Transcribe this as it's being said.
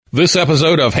This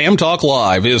episode of Ham Talk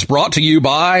Live is brought to you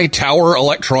by Tower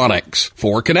Electronics.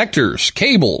 For connectors,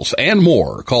 cables, and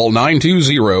more, call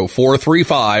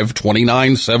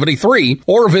 920-435-2973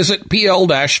 or visit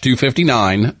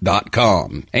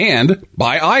pl-259.com. And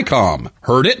by ICOM.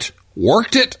 Heard it,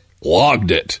 worked it,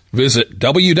 logged it. Visit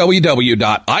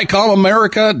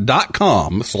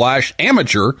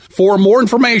www.icomamerica.com/amateur for more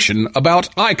information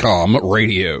about ICOM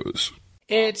radios.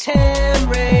 It's Ham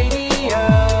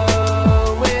Radio.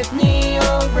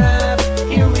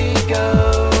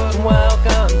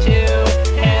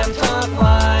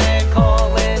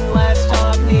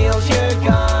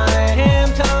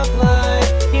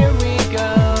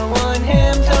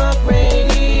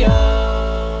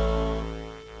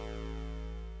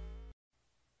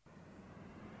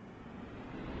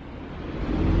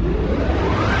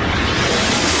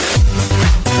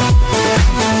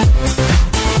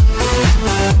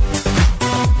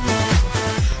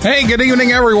 Hey, good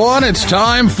evening, everyone. It's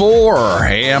time for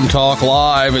Ham Talk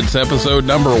Live. It's episode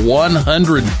number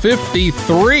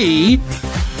 153.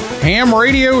 Ham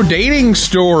Radio Dating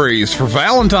Stories for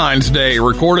Valentine's Day,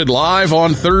 recorded live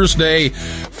on Thursday,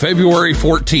 February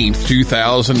 14th,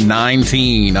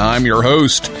 2019. I'm your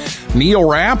host, Neil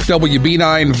Rapp,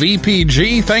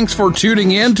 WB9VPG. Thanks for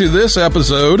tuning in to this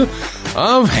episode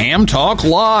of Ham Talk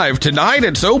Live. Tonight,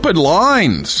 it's open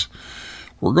lines.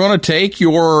 We're going to take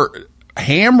your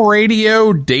ham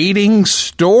radio dating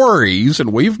stories,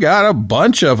 and we've got a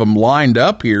bunch of them lined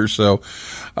up here, so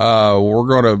we're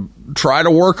going to try to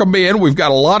work them in. We've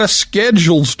got a lot of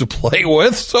schedules to play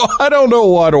with, so I don't know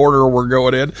what order we're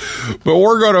going in, but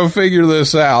we're going to figure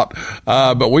this out.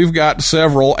 But we've got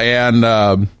several,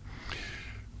 and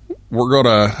we're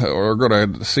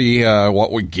gonna see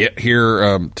what we get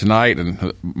here tonight,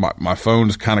 and my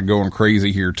phone's kind of going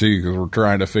crazy here too because we're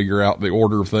trying to figure out the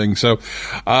order of things. So,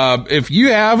 if you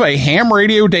have a ham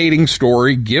radio dating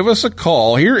story, give us a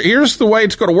call. Here's the way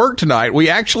it's going to work tonight. We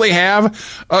actually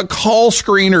have a call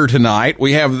screener tonight.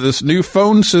 We have this new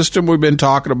phone system we've been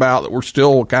talking about that we're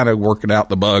still kind of working out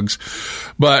the bugs,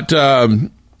 but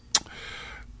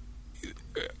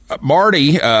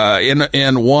Marty, in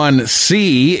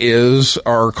 1C is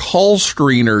our call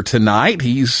screener tonight.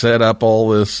 He's set up all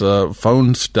this,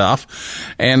 phone stuff.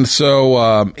 And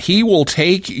so, he will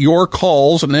take your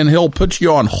calls and then he'll put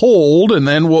you on hold and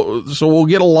then we'll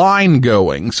get a line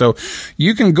going. So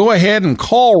you can go ahead and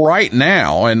call right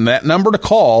now. And that number to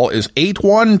call is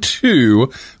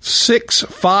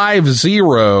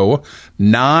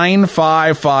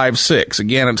 812-650-9556.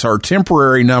 Again, it's our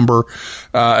temporary number,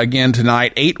 again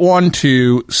tonight,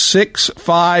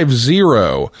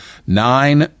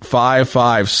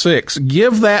 812-650-9556.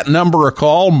 Give that number a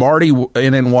call. Marty in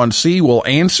N1C will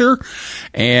answer,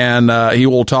 and he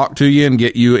will talk to you and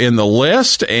get you in the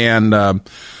list and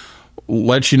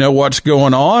let you know what's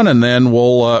going on, and then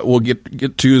we'll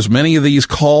get to as many of these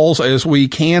calls as we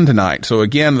can tonight. So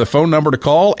again, the phone number to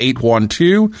call,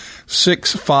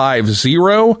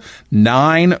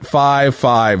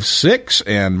 812-650-9556,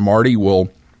 and Marty will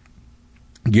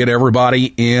get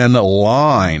everybody in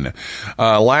line.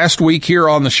 Last week here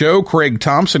on the show, Craig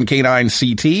Thompson,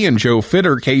 K9CT, and Joe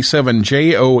Fitter,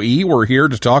 K7JOE, were here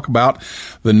to talk about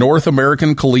the North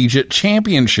American Collegiate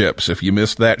Championships. If you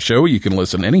missed that show, you can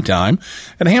listen anytime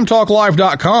at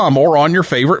hamtalklive.com or on your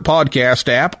favorite podcast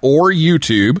app or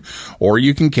YouTube, or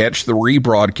you can catch the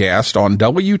rebroadcast on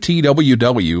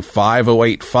WTWW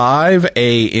 5085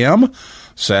 AM.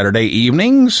 Saturday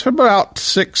evenings, about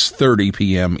 6:30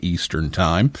 p.m. Eastern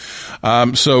Time.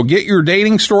 So get your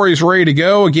dating stories ready to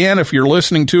go. Again, if you're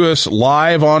listening to us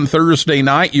live on Thursday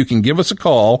night, you can give us a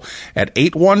call at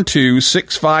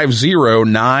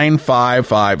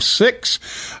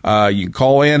 812-650-9556. You can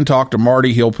call in, talk to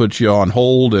Marty. He'll put you on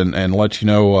hold and let you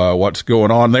know what's going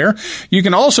on there. You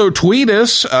can also tweet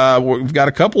us. We've got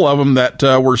a couple of them that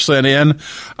were sent in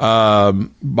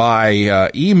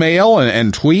by email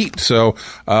and tweet. So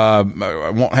I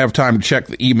won't have time to check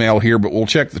the email here, but we'll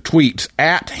check the tweets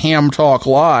at Ham Talk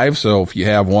Live. So if you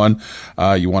have one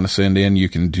you want to send in, you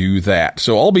can do that.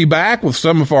 So I'll be back with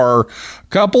some of our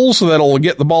couples that'll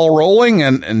get the ball rolling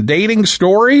and dating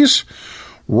stories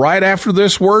right after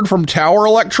this word from Tower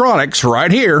Electronics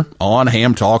right here on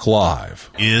Ham Talk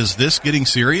Live. Is this getting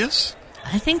serious?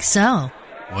 I think so.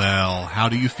 Well, how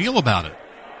do you feel about it?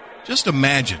 Just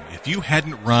imagine if you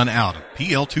hadn't run out of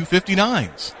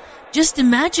PL259s. Just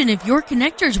imagine if your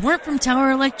connectors weren't from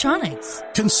Tower Electronics.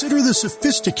 Consider the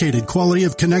sophisticated quality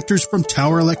of connectors from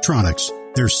Tower Electronics.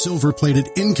 Their silver-plated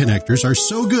end connectors are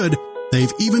so good,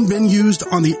 they've even been used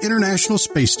on the International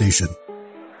Space Station.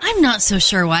 I'm not so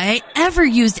sure why I ever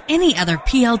used any other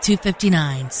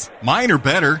PL259s. Mine are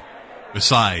better.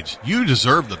 Besides, you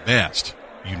deserve the best.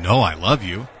 You know I love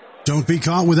you. Don't be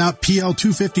caught without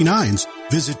PL259s.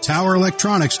 Visit Tower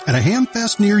Electronics at a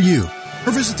Hamfest near you,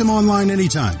 or visit them online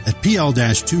anytime at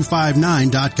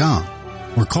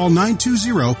PL-259.com or call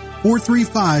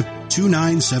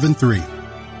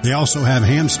 920-435-2973. They also have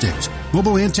ham sticks,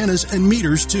 mobile antennas, and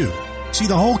meters too. See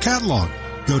the whole catalog.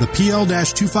 Go to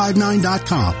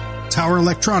PL-259.com. Tower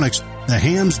Electronics, the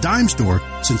ham's dime store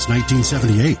since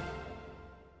 1978.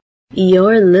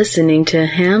 You're listening to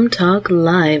Ham Talk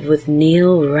Live with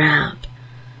Neil Rapp.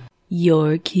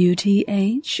 Your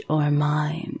QTH or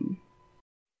mine?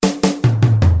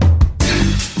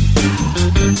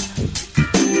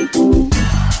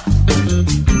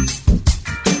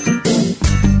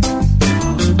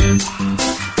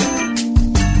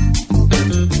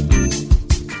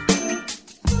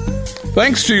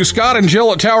 Thanks to Scott and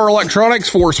Jill at Tower Electronics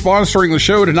for sponsoring the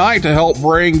show tonight to help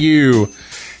bring you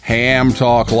Ham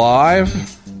Talk Live.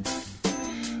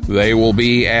 They will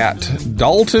be at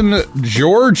Dalton,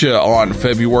 Georgia on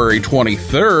February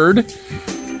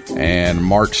 23rd, and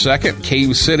March 2nd,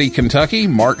 Cave City, Kentucky,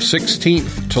 March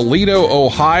 16th, Toledo,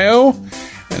 Ohio,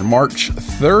 and March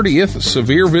 30th,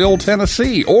 Sevierville,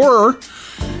 Tennessee. Or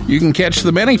you can catch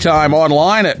them anytime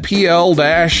online at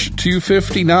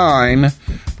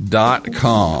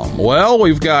PL-259.com. Well,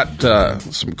 we've got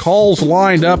some calls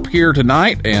lined up here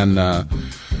tonight, and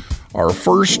our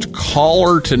first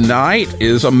caller tonight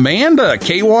is Amanda,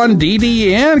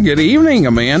 K1DDN. Good evening,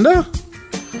 Amanda.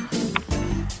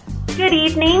 Good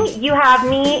evening. You have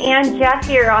me and Jeff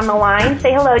here on the line.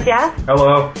 Say hello, Jeff.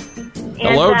 Hello.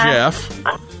 Hello, Jeff.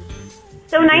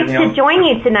 So nice to join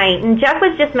you tonight. And Jeff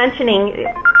was just mentioning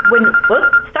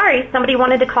somebody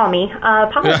wanted to call me.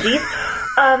 Apologies.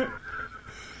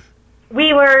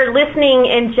 We were listening,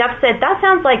 and Jeff said, that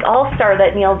sounds like All-Star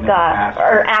that Neil's got,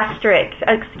 or Asterisk,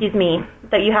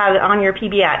 that you have on your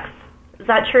PBX. Is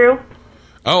that true?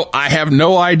 Oh, I have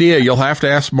no idea. You'll have to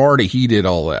ask Marty. He did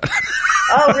all that.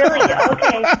 Oh, really?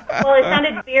 Okay. Well, it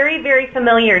sounded very, very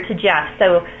familiar to Jeff,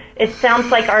 so it sounds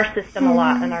like our system a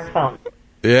lot on our phone.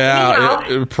 Yeah,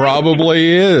 it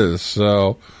probably is.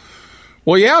 So,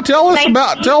 well, yeah, tell us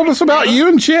about you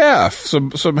and Jeff.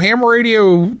 Some ham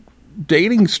radio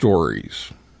dating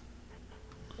stories.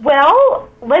 Well,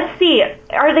 let's see.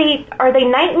 Are they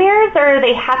nightmares or are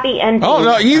they happy endings? Oh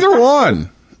no, either one.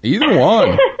 Either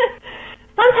one.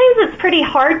 Sometimes it's pretty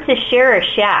hard to share a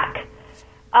shack.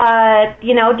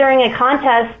 During a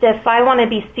contest, if I want to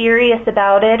be serious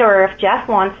about it, or if Jeff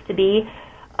wants to be,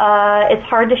 it's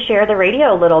hard to share the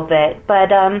radio a little bit.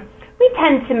 But we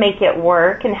tend to make it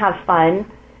work and have fun.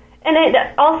 And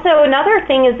also another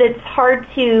thing is it's hard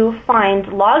to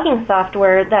find logging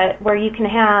software where you can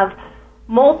have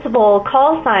multiple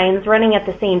call signs running at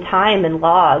the same time and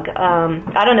log.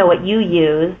 I don't know what you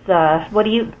use. What do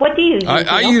you use?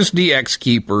 I use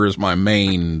DXKeeper as my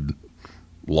main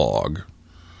log.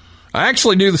 I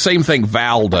actually do the same thing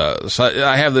Val does.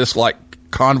 I have this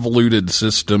convoluted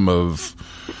system of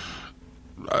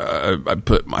I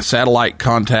put my satellite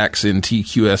contacts in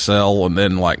TQSL and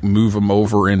then move them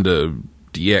over into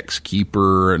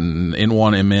DXKeeper and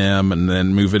N1MM and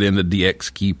then move it into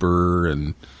DXKeeper,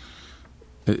 and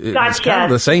it's kind of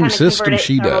the same system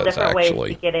she does,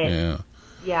 actually. Yeah.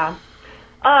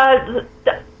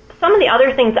 Some of the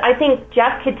other things, I think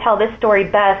Jeff could tell this story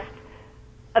best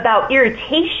about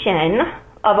irritation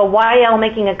of a YL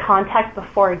making a contact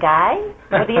before a guy.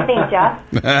 What do you think, Jeff?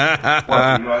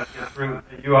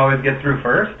 You always get through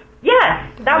first? Yes,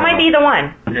 that might be the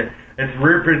one. Yeah,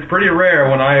 it's pretty rare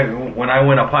when I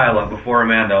win a pilot before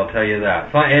Amanda, I'll tell you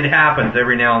that. It happens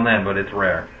every now and then, but it's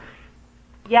rare.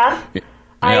 Yeah? Yeah,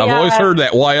 I've always heard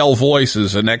that YL voice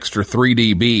is an extra 3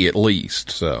 dB at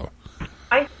least, so.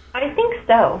 I think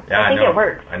so. Yeah, I think it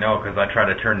works. I know, because I try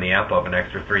to turn the amp up an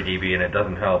extra 3 dB and it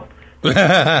doesn't help. He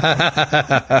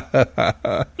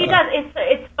does.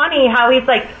 It's funny how he's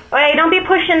like, hey, don't be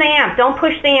pushing the amp. Don't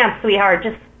push the amp, sweetheart.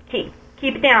 Just keep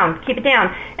it down. Keep it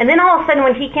down. And then all of a sudden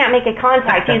when he can't make a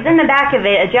contact, he's in the back of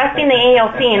it adjusting the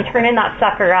ALC and turning that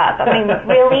sucker up. I mean,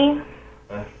 really?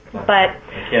 But I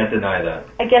can't deny that.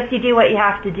 I guess you do what you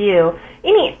have to do.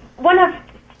 One of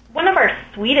our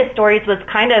sweetest stories was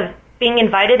kind of being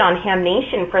invited on Ham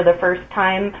Nation for the first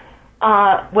time,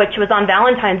 which was on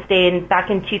Valentine's Day back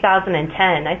in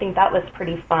 2010. I think that was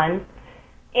pretty fun.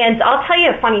 And I'll tell you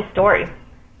a funny story.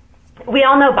 We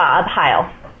all know Bob Heil.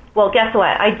 Well, guess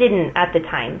what? I didn't at the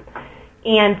time.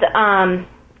 And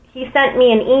he sent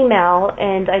me an email,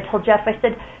 and I told Jeff, I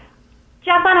said,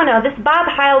 Jeff, I don't know, this Bob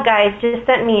Heil guy just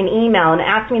sent me an email and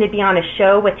asked me to be on a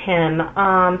show with him.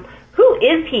 Who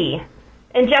is he?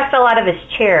 And Jeff fell out of his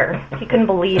chair. He couldn't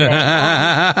believe it.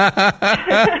 I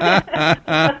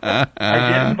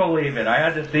didn't believe it. I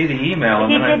had to see the email,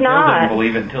 and He then I did still not. didn't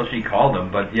believe it until she called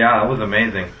him. But yeah, it was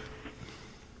amazing.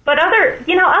 But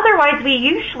otherwise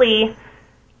we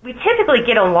typically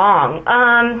get along.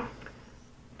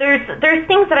 There's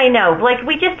things that I know. Like,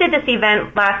 we just did this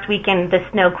event last weekend, the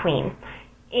Snow Queen.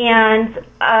 And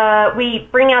we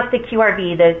bring out the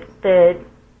QRV,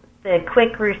 the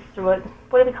quick what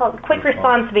do we call it? Quick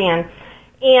response van,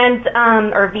 and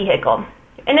or vehicle,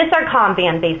 and it's our comm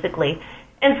van basically.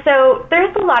 And so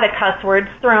there's a lot of cuss words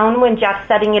thrown when Jeff's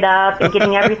setting it up and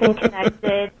getting everything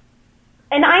connected.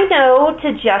 And I know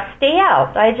to just stay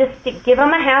out. I just give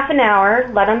him a half an hour,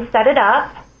 let him set it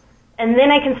up, and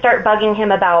then I can start bugging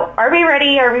him about, are we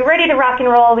ready? Are we ready to rock and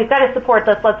roll? We've got to support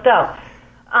this. Let's go.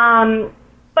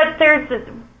 But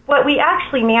what we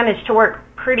actually managed to work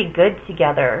pretty good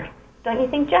together. Don't you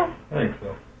think, Jeff? I think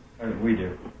so. We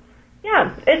do.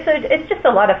 Yeah, it's just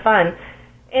a lot of fun.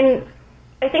 And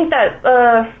I think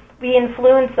that we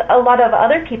influence a lot of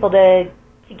other people to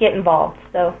get involved.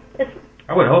 So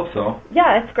I would hope so.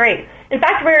 Yeah, it's great. In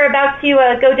fact, we're about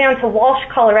to go down to Walsh,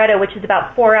 Colorado, which is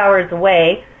about 4 hours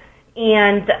away,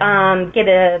 and get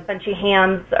a bunch of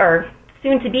hams, or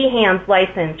soon-to-be hams,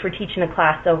 licensed. We're teaching a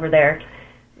class over there.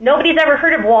 Nobody's ever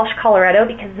heard of Walsh, Colorado,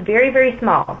 because it's very, very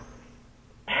small.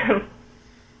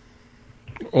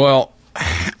 Well,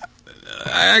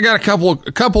 I got a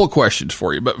couple of questions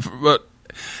for you, but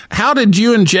how did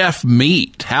you and Jeff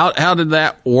meet? How did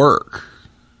that work?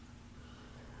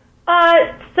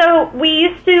 So we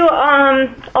used to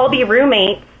all be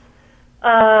roommates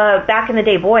back in the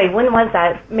day. Boy, when was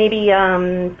that? Maybe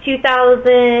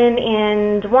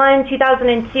 2001,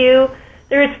 2002.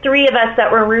 There was 3 of us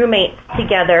that were roommates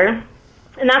together,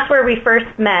 and that's where we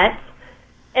first met.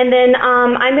 And then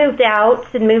I moved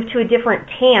out and moved to a different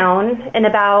town, and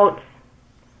about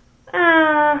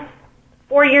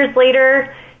 4 years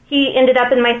later, he ended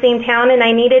up in my same town, and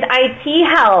I needed IT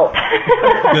help.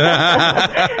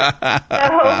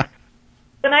 So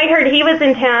when I heard he was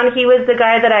in town, he was the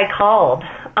guy that I called.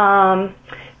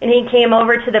 And he came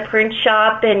over to the print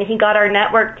shop, and he got our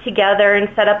network together and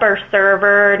set up our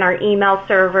server and our email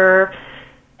server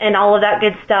and all of that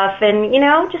good stuff. And,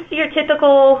 just your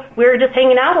typical, we were just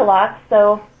hanging out a lot,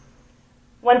 so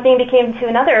one thing became to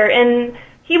another. And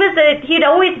he'd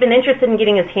always been interested in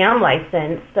getting his ham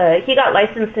license. He got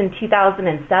licensed in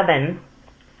 2007.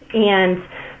 And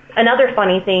another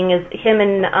funny thing is him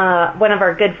and one of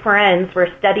our good friends were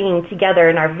studying together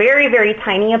in our very, very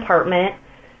tiny apartment.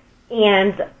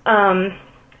 And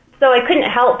so I couldn't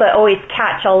help but always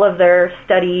catch all of their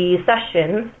study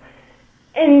sessions.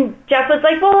 And Jeff was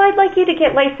like, well, I'd like you to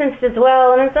get licensed as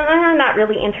well. And I said, I'm not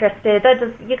really interested.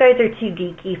 You guys are too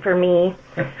geeky for me.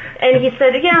 And he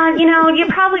said, yeah, you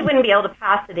probably wouldn't be able to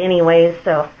pass it anyways.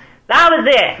 So that was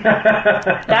it.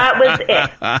 That was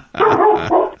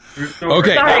it.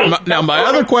 Okay. Now my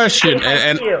other question,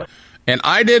 and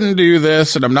I didn't do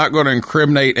this, and I'm not going to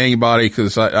incriminate anybody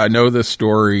because I know this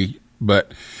story,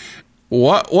 but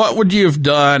what would you have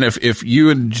done if you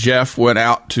and Jeff went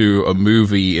out to a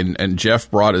movie and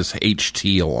Jeff brought his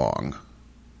HT along?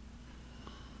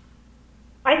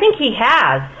 I think he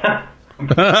has.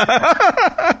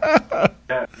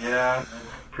 Yeah,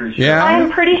 pretty sure. Yeah,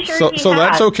 I'm pretty sure he has. So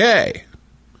that's okay.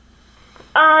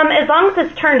 As long as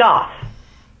it's turned off.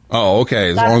 Oh,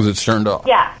 okay. As long as it's turned off.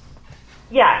 Yeah,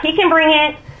 he can bring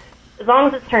it as long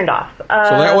as it's turned off. So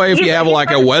that way, if you have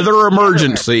like a weather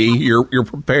emergency, you're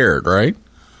prepared, right?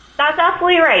 That's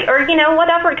absolutely right. Or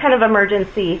whatever kind of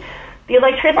emergency, the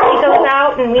electricity goes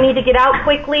out and we need to get out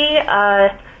quickly.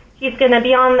 He's going to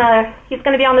be on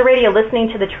the radio listening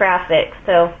to the traffic.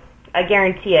 So I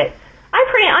guarantee it.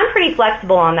 I'm pretty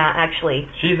flexible on that, actually.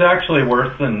 She's actually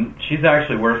worse than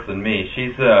me.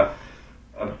 She's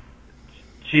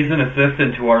an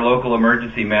assistant to our local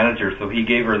emergency manager, so he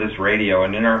gave her this radio.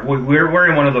 And we're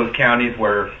in one of those counties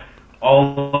where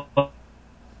all.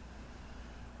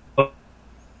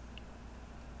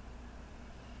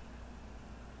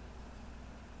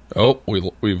 Oh,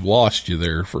 we've lost you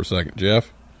there for a second,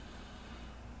 Jeff.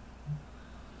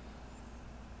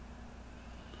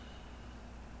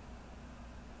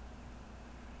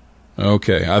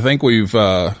 Okay, I think we've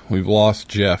lost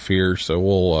Jeff here,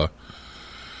 so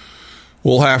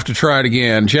we'll have to try it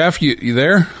again. Jeff, you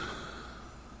there?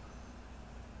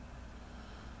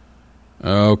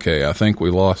 Okay, I think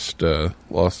we lost the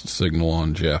signal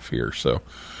on Jeff here, so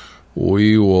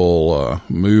we will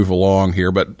move along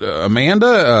here. But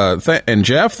Amanda and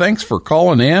Jeff, thanks for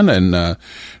calling in and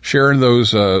sharing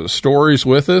those stories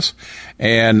with us.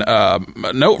 And a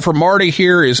note from Marty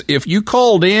here is if you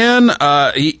called in,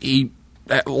 he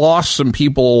lost some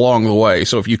people along the way.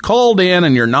 So if you called in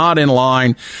and you're not in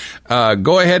line,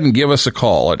 go ahead and give us a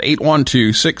call at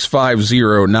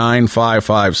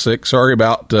 812-650-9556. Sorry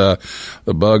about the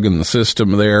bug in the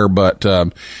system there, but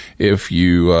if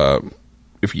you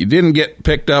didn't get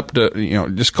picked up,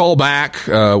 just call back.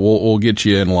 We'll get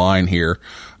you in line here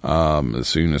as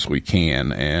soon as we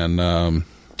can. And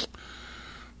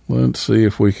let's see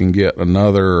if we can get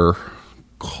another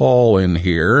call in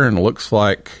here. And it looks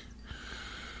like,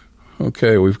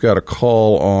 okay, we've got a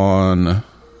call on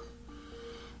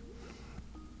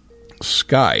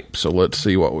Skype. So let's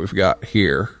see what we've got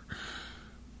here.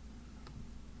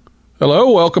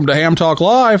 Hello, welcome to Ham Talk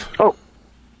Live. Oh.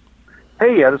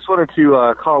 Hey, I just wanted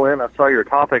to call in. I saw your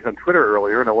topic on Twitter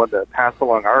earlier, and I wanted to pass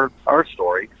along our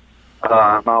story.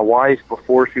 My wife,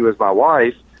 before she was my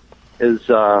wife,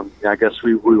 I guess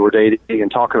we were dating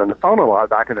and talking on the phone a lot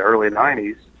back in the early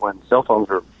 90s when cell phones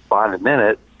were $5 a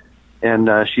minute. And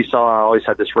she saw I always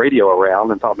had this radio around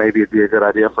and thought maybe it'd be a good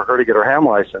idea for her to get her ham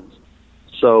license.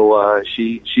 So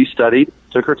she studied,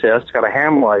 took her test, got a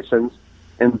ham license,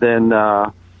 and then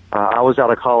I was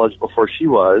out of college before she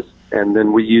was. And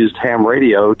then we used ham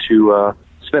radio to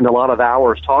spend a lot of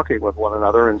hours talking with one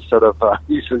another instead of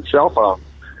using cell phones.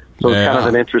 So it's kind of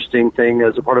an interesting thing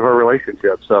as a part of our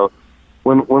relationship. So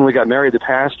when we got married, the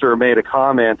pastor made a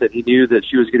comment that he knew that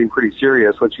she was getting pretty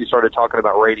serious when she started talking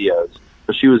about radios.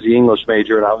 So she was the English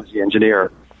major and I was the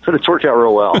engineer. So it worked out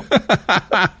real well.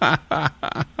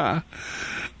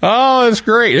 Oh, that's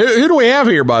great. Who do we have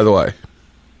here, by the way?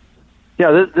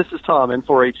 Yeah, this is Tom,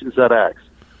 N4HZX.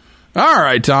 All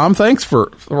right, Tom. Thanks for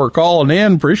calling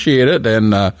in. Appreciate it.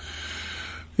 And,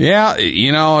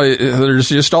 there's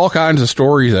just all kinds of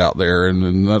stories out there,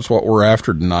 and that's what we're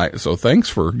after tonight. So thanks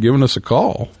for giving us a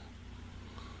call.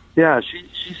 Yeah, she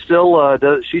still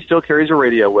she still carries a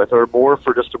radio with her, more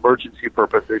for just emergency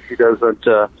purposes. She doesn't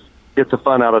get the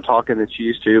fun out of talking that she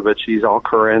used to, but she's all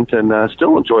current and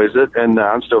still enjoys it. And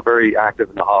I'm still very active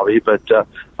in the hobby. But I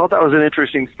thought that was an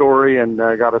interesting story and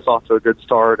got us off to a good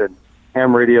start. And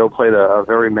ham radio played a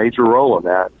very major role in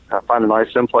that. I find a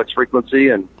nice simplex frequency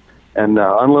and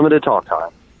unlimited talk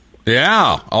time.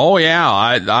 Yeah. Oh, yeah.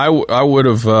 I would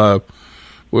have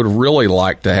really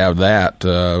liked to have that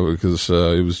because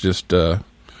it was just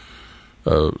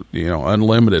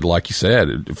unlimited, like you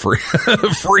said,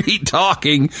 free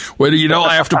talking when you don't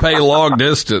have to pay long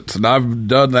distance. And I've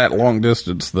done that long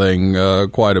distance thing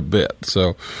quite a bit.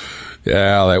 So,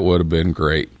 yeah, that would have been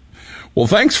great. Well,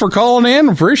 thanks for calling in.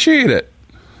 Appreciate it.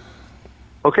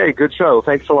 Okay, good show.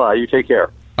 Thanks a lot. You take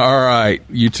care. All right.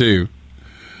 You too.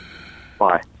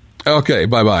 Bye. Okay,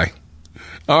 bye-bye.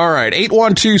 All right,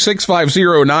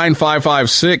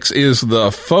 812-650-9556 is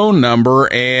the phone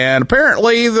number, and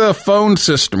apparently the phone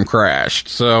system crashed.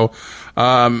 So,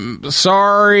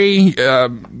 sorry,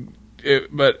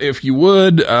 but if you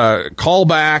would, call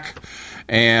back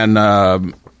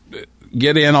and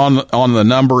get in on the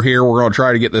number here. We're going to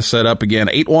try to get this set up again.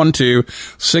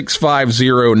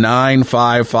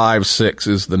 812-650-9556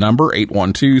 is the number.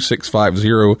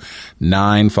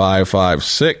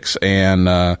 812-650-9556. And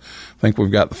I think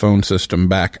we've got the phone system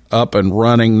back up and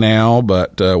running now,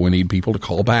 but we need people to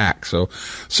call back. So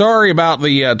sorry about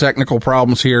the technical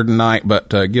problems here tonight, but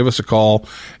give us a call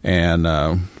and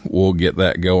we'll get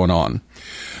that going on.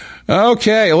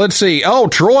 Okay, let's see. Oh,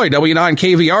 Troy,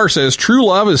 W9KVR says, true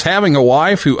love is having a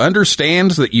wife who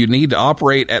understands that you need to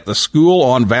operate at the school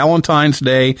on Valentine's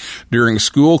Day during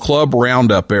school club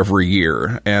roundup every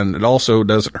year. And it also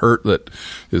doesn't hurt that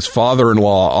his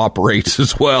father-in-law operates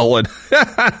as well. And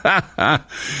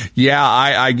yeah,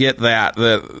 I get that.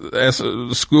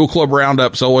 The school club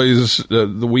roundup's always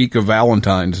the week of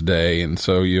Valentine's Day. And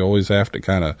so you always have to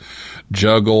kind of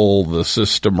juggle the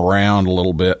system around a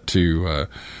little bit to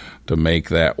make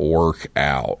that work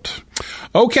out.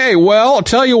 Okay, well, I'll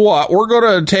tell you what, we're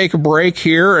going to take a break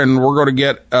here and we're going to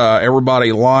get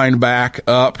everybody lined back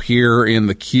up here in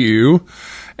the queue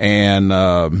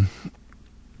and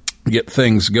get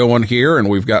things going here. And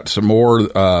we've got some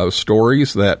more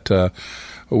stories that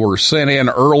were sent in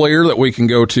earlier that we can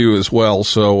go to as well.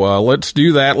 So let's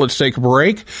do that. Let's take a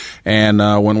break, and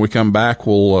when we come back,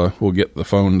 we'll get the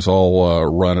phones all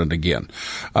running again.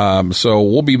 So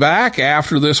we'll be back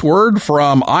after this word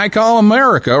from ICOM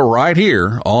America right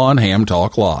here on Ham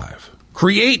Talk Live.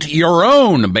 Create your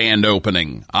own band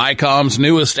opening. ICOM's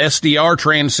newest SDR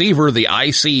transceiver, the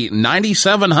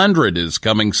IC9700, is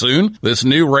coming soon. This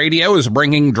new radio is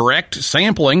bringing direct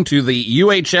sampling to the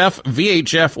UHF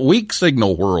VHF weak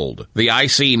signal world. The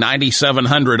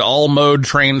IC9700 all-mode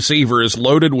transceiver is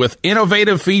loaded with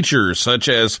innovative features such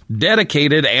as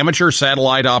dedicated amateur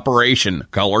satellite operation,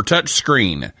 color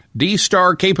touchscreen,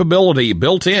 D-Star capability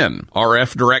built in,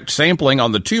 RF direct sampling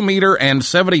on the 2-meter and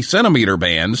 70-centimeter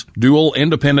bands, dual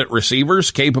independent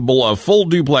receivers capable of full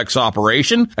duplex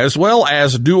operation, as well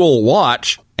as dual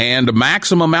watch, and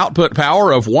maximum output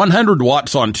power of 100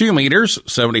 watts on 2 meters,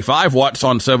 75 watts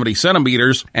on 70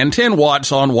 centimeters, and 10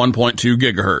 watts on 1.2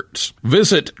 gigahertz.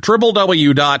 Visit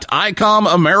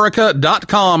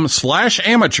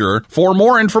www.icomamerica.com/amateur for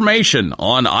more information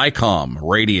on ICOM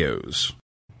radios.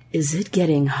 Is it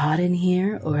getting hot in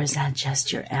here, or is that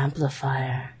just your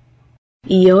amplifier?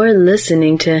 You're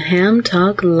listening to Ham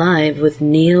Talk Live with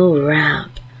Neil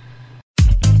Rapp.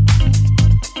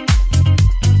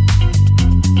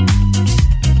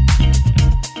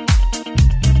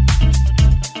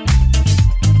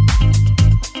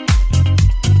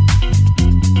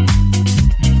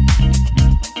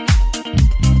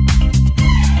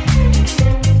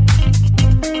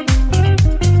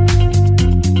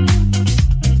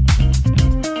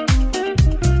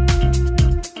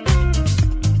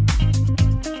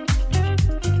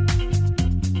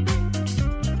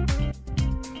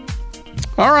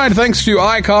 All right, thanks to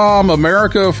ICOM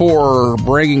America for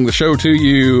bringing the show to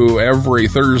you every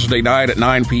Thursday night at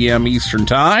 9 p.m. Eastern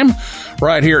Time,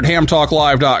 right here at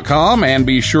hamtalklive.com, and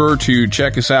be sure to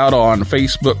check us out on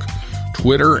Facebook,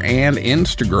 Twitter, and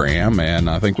Instagram. And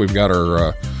I think we've got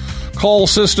our call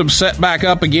system set back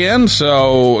up again,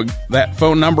 so that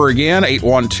phone number again,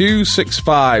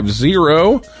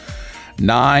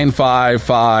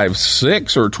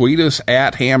 812-650-9556, or tweet us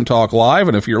at Ham Talk Live.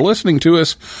 And if you're listening to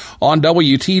us on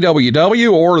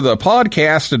WTWW or the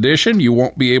podcast edition, you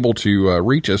won't be able to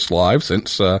reach us live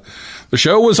since the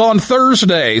show was on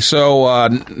Thursday. So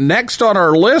next on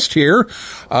our list here,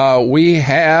 we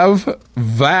have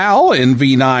Val in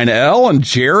V9L and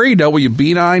Jerry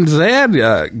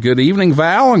WB9Z. Good evening,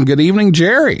 Val, and good evening,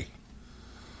 Jerry.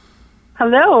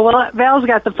 Hello. Well, Val's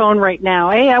got the phone right now.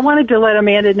 Hey, I wanted to let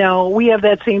Amanda know we have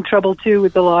that same trouble, too,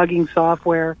 with the logging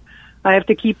software. I have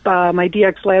to keep my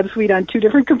DX Lab Suite on 2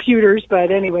 different computers, but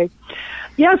anyway.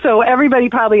 Yeah, so everybody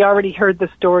probably already heard the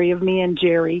story of me and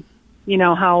Jerry. You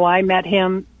know, how I met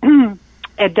him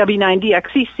at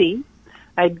W9DXCC.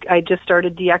 I just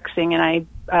started DXing, and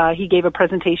he gave a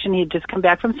presentation. He had just come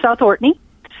back from South Orkney.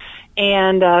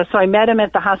 And so I met him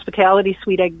at the hospitality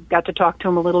suite. I got to talk to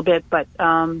him a little bit, but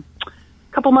a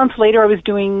couple months later I was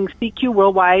doing CQ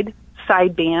Worldwide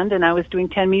sideband, and I was doing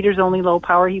 10 meters only low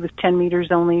power. He was 10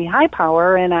 meters only high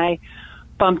power, and I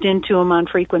bumped into him on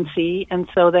frequency. And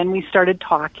so then we started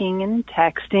talking and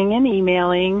texting and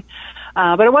emailing.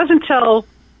 But it wasn't until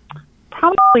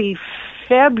probably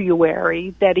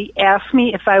February that he asked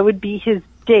me if I would be his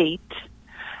date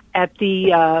at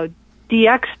the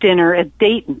DX dinner at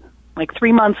Dayton, like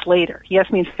 3 months later. He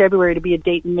asked me in February to be a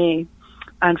date in May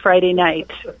on Friday night.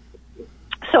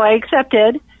 So I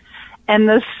accepted. And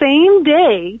the same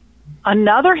day,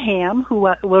 another ham,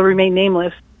 who will remain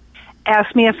nameless,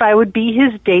 asked me if I would be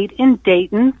his date in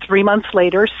Dayton 3 months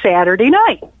later, Saturday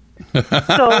night.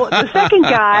 So the second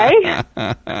guy,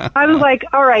 I was like,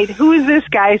 all right, who is this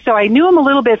guy? So I knew him a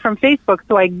little bit from Facebook,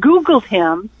 so I Googled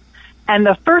him, and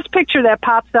the first picture that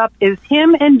pops up is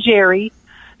him and Jerry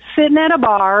sitting at a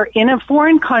bar in a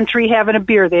foreign country having a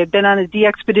beer. They had been on a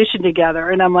DXpedition together,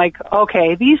 and I'm like,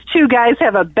 okay, these two guys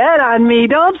have a bet on me,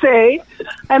 don't they?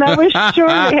 And I was sure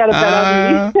they had a bet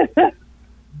on me.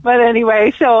 But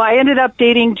anyway, so I ended up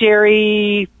dating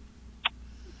Jerry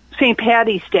St.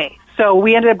 Patty's Day. So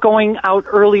we ended up going out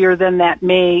earlier than that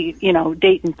May,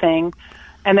 Dayton thing.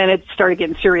 And then it started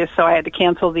getting serious, so I had to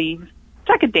cancel the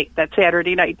second date, that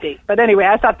Saturday night date. But anyway,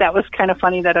 I thought that was kind of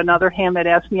funny that another ham had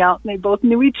asked me out, and they both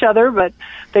knew each other, but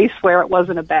they swear it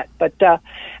wasn't a bet. But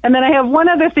and then I have one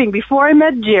other thing. Before I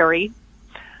met Jerry,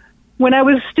 when I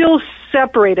was still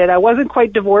separated, I wasn't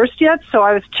quite divorced yet, so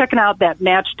I was checking out that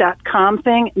Match.com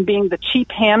thing, and being the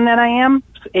cheap ham that I am,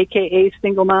 a.k.a.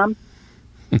 single mom,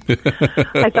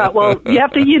 I thought, well, you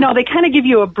have to, they kind of give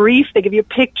you a brief. They give you a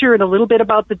picture and a little bit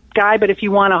about the guy, but if you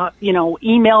want to,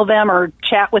 email them or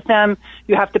chat with them,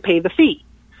 you have to pay the fee.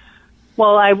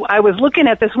 Well, I was looking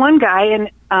at this one guy, and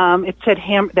it said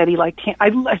that he liked ham. I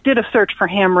did a search for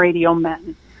ham radio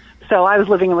men. So I was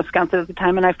living in Wisconsin at the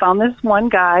time, and I found this one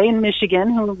guy in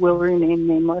Michigan who will remain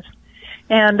nameless.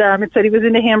 And it said he was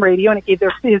into ham radio, and it gave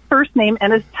his first name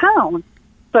and his town.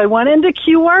 So I went into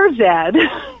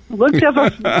QRZ, looked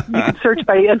up, you can search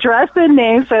by address and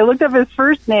name. So I looked up his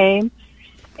first name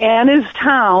and his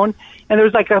town, and there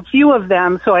was like a few of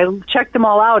them. So I checked them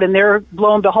all out, and there,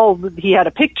 lo and behold, he had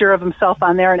a picture of himself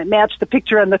on there, and it matched the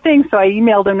picture on the thing. So I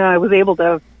emailed him, and I was able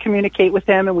to communicate with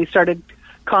him, and we started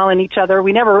calling each other.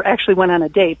 We never actually went on a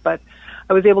date, but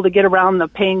I was able to get around the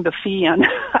paying the fee on,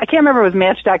 I can't remember if it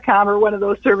was Match.com or one of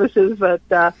those services, but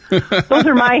those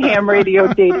are my ham radio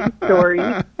dating stories.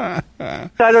 So I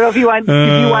don't know if you want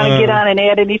to get on and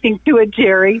add anything to it,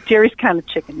 Jerry. Jerry's kind of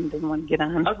chicken and didn't want to get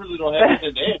on. I really don't have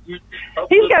anything to add.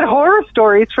 He's got horror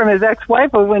stories from his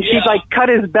ex-wife of when she like cut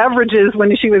his beverages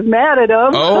when she was mad at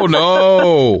him. Oh,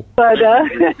 no. But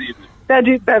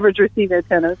beverage receive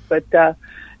antennas, but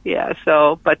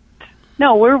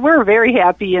no, we're very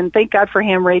happy, and thank God for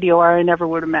ham radio, or I never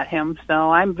would have met him. So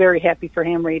I'm very happy for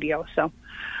ham radio. So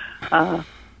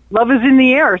love is in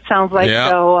the air, it sounds like.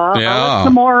 Yeah. So I'll let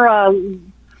some more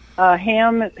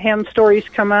ham stories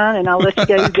come on, and I'll let you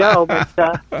guys go. But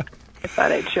I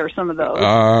thought I'd share some of those.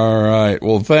 All right.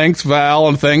 Well, thanks, Val,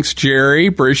 and thanks, Jerry.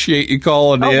 Appreciate you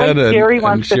calling in. Wait, Jerry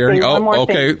wants to say one more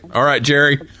okay. thing. All right,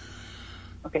 Jerry.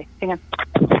 Okay, hang on.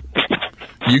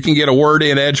 You can get a word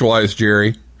in edgewise,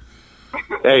 Jerry.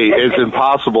 Hey, it's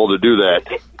impossible to do that.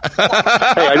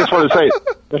 Hey, I just want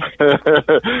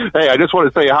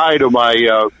to say hi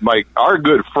to our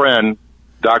good friend,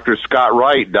 Dr. Scott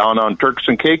Wright, down on Turks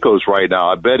and Caicos right now.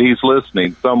 I bet he's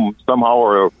listening somehow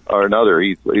or another.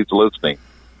 He's listening.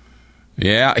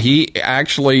 Yeah, he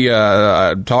actually,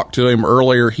 I talked to him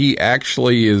earlier. He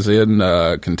actually is in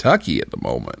Kentucky at the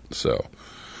moment. So.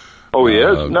 Oh, he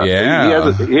is? No,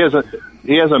 yeah.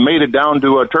 He hasn't made it down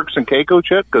to Turks and Caicos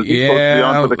yet because he's supposed to be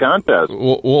on for the contest.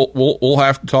 We'll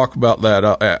have to talk about that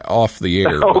off the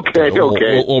air. Okay.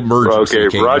 We'll merge.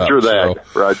 Okay, Roger that.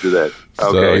 Okay.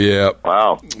 So, yeah.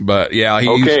 Wow. But yeah,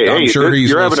 I'm sure he's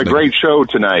you're having a great show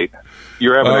tonight.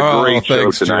 You're having a great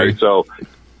show tonight. Jerry. So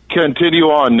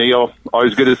continue on, Neil.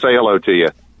 Always good to say hello to you.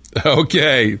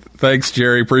 Okay. Thanks,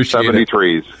 Jerry. Appreciate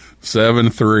 73s. it.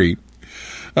 7-3.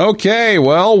 Okay,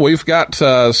 well, we've got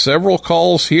several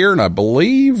calls here, and I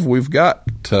believe we've got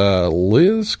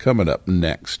Liz coming up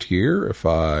next here, if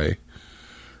I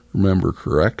remember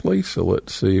correctly. So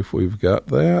let's see if we've got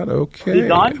that.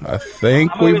 Okay, I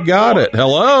think we've got it.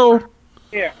 Hello.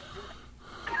 Here.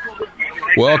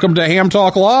 Welcome to Ham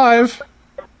Talk Live.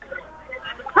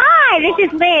 Hi, this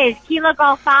is Liz, Kilo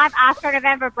Golf 5, Oscar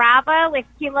November Bravo, with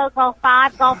Kilo Golf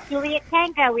 5, Golf Juliet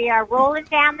Tango. We are rolling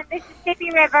down the Mississippi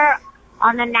River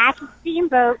on the Natchez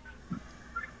Steamboat.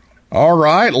 All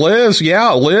right, Liz.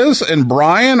 Yeah, Liz and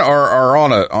Brian are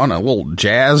on a little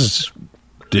jazz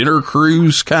dinner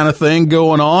cruise kind of thing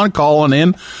going on, calling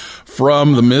in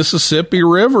from the Mississippi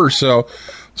River. So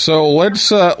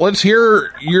let's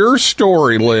hear your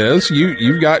story, Liz.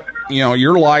 You've got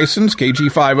your license,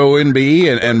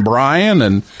 KG50NB, and Brian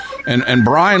and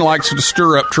Brian likes to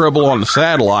stir up trouble on the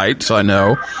satellites, I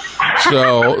know.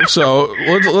 So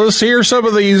let's hear some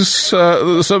of these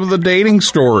some of the dating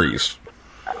stories.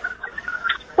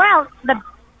 Well,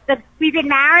 we've been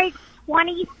married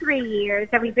 23 years,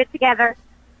 and we've been together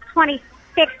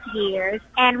 26 years,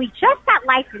 and we just got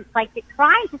licensed.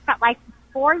 Brian just got licensed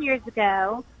 4 years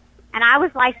ago, and I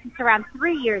was licensed around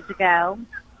 3 years ago.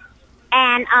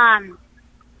 And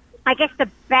I guess the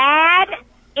bad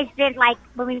is that,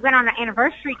 when we went on an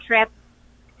anniversary trip,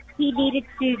 he needed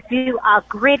to do a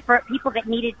grid for people that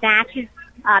needed Natchez,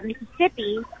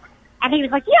 Mississippi. And he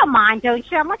was like, "You don't mind, don't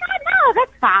you?" I'm like, "Oh, no,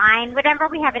 that's fine. Whenever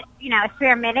we have a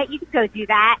spare minute, you can go do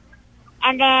that."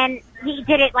 And then he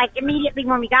did it, immediately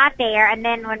when we got there. And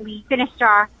then when we finished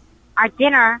our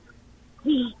dinner,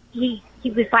 he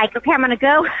was like, "Okay, I'm going to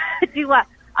go do a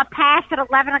pass at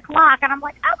 11 o'clock. And I'm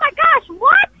like, "Oh, my gosh,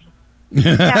 what?" So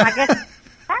I guess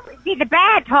that would be the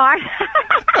bad part.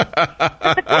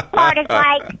 The good part is,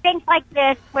 things like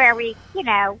this where we,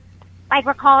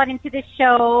 we're calling into the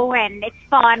show, and it's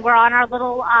fun. We're on our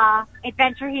little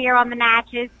adventure here on the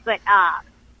Natchez, but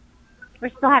we're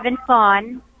still having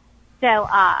fun. So,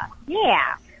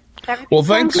 yeah. Well,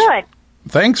 thanks. Good.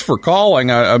 Thanks for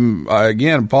calling. I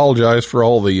again apologize for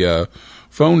all the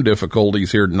phone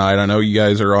difficulties here tonight. I know you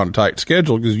guys are on a tight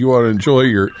schedule because you want to enjoy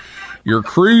your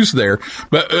cruise there.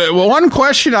 But one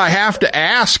question I have to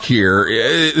ask here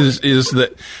is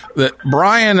that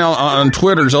Brian on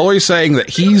Twitter is always saying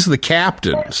that he's the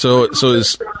captain. So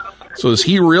is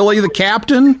he really the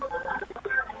captain?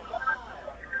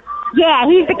 Yeah,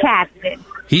 he's the captain.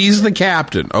 He's the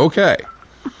captain. Okay.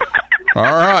 All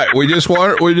right. We just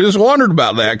wondered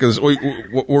about that because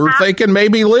we're thinking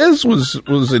maybe Liz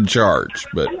was in charge,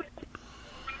 but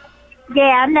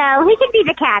Yeah, no, he can be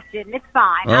the captain. It's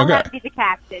fine. I'll Okay. let him be the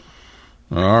captain.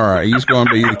 All right, he's going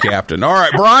to be the captain. All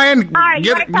right, Brian, All right,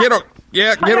 get a wanna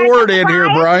word talk in to here,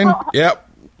 Brian? Brian. Yep.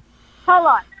 Hold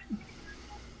on.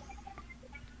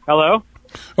 Hello?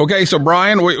 Okay, so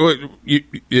Brian,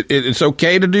 it's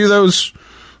okay to do those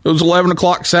 11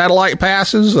 o'clock satellite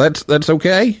passes? That's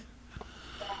okay?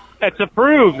 It's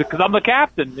approved because I'm the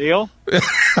captain, Neil.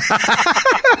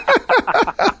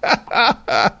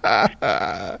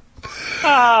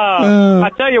 I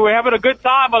tell you, we're having a good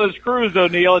time on this cruise, though,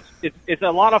 Neil. It's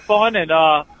a lot of fun and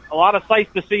a lot of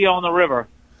sights to see on the river.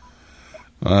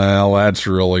 Well, that's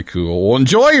really cool. Well,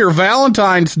 enjoy your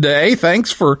Valentine's Day.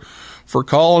 Thanks for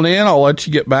calling in. I'll let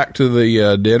you get back to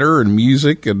the dinner and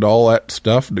music and all that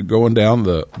stuff going down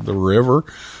the river.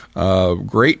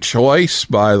 Great choice,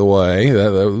 by the way.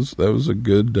 That was a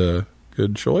good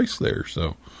choice there.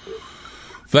 So,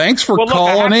 thanks for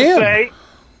calling in.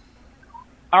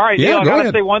 All right, Yeah, Neil, I go got to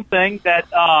ahead. say one thing, that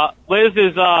Liz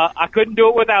is, I couldn't do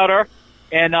it without her,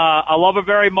 and I love her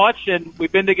very much, and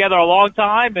we've been together a long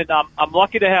time, and I'm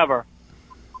lucky to have her.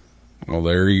 Well,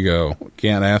 there you go.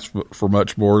 Can't ask for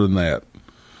much more than that.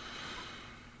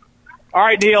 All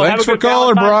right, Neil. Thanks have a for good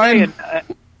calling, Valentine's Brian. Day,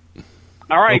 and,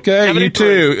 all right. Okay, have a you good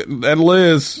cruise. too. And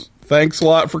Liz, thanks a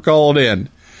lot for calling in.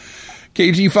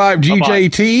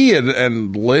 KG5GJT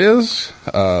and Liz,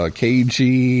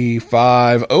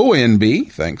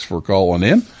 KG5ONB, thanks for calling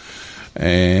in.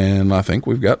 And I think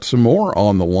we've got some more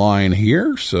on the line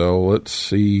here. So let's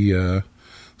see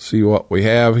what we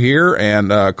have here. And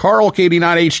Carl,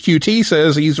 KD9HQT,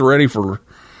 says he's ready for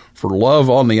love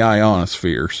on the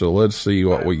ionosphere. So let's see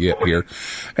what we get here.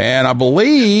 And I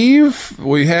believe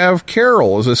we have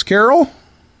Carol. Is this Carol?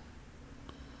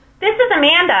 This is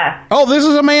Amanda. Oh, this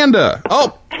is Amanda.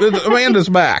 Oh, Amanda's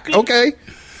back. Okay.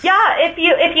 Yeah, if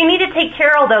you need to take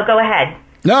Carol, though, go ahead.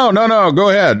 No. Go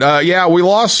ahead. Yeah, we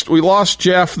lost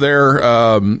Jeff there.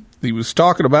 He was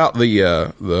talking about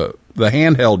the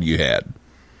handheld you had.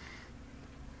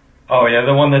 Oh yeah,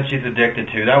 the one that she's addicted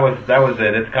to. That was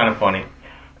it. It's kind of funny.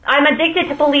 I'm addicted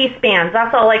to police bands.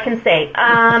 That's all I can say.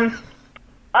 Other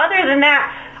than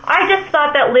that, I just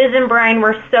thought that Liz and Brian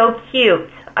were so cute.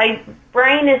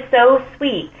 Brian is so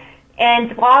sweet.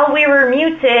 And while we were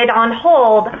muted on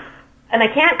hold, and I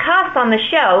can't cuss on the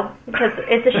show because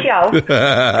it's a show, but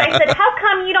I said, how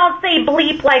come you don't say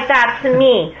bleep like that to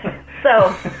me?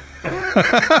 So,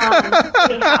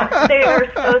 anyhow, they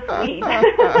are so sweet.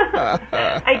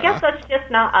 I guess that's just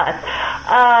not us.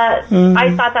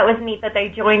 I thought that was neat that they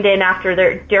joined in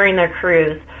during their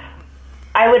cruise.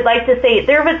 I would like to say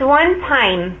there was one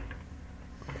time.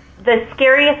 The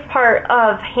scariest part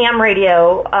of ham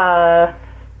radio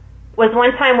was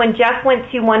one time when Jeff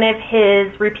went to one of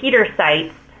his repeater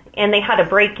sites and they had a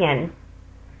break-in.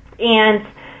 And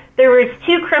there was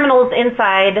two criminals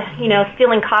inside,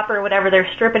 stealing copper or whatever.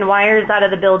 They're stripping wires out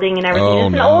of the building and everything. Oh,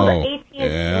 it's an no. old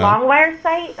AT&T long wire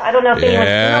site. I don't know if anyone's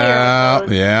familiar with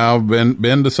those. Yeah, I've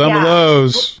been to some of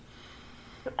those.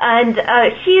 And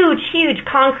huge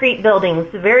concrete buildings,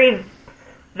 very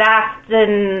vast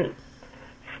and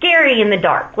scary in the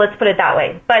dark, let's put it that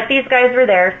way. But these guys were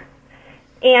there.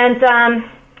 And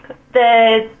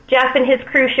the Jeff and his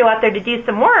crew show out there to do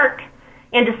some work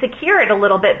and to secure it a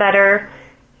little bit better.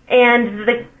 And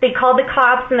they called the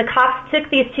cops, and the cops took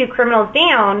these two criminals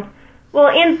down. Well,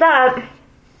 it ends up,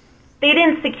 they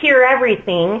didn't secure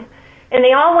everything, and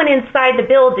they all went inside the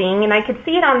building, and I could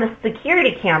see it on the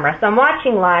security camera. So I'm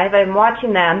watching live, I'm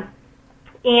watching them.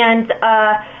 And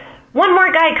one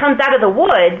more guy comes out of the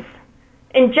woods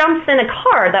and jumps in a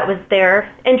car that was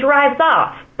there and drives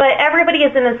off. But everybody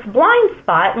is in this blind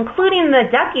spot, including the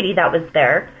deputy that was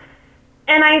there.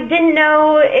 And I didn't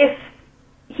know if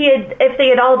they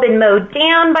had all been mowed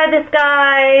down by this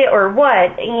guy or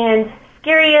what. And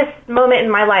scariest moment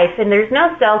in my life. And there's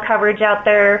no cell coverage out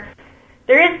there.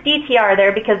 There is DTR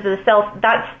there because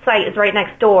that site is right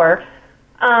next door.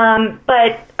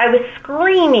 But I was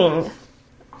screaming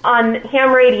on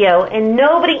ham radio, and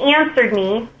nobody answered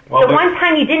me. Well, the one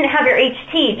time you didn't have your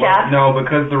HT, Jeff. No,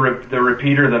 because the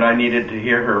repeater that I needed to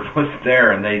hear her was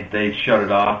there, and they shut it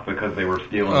off because they were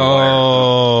stealing the wire.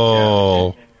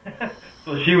 Oh.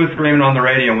 So she was screaming on the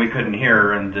radio, and we couldn't hear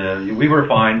her, and we were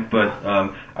fine. But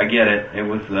I get it. It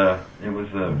was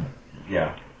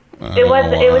yeah. It was a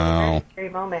very scary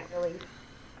moment, really.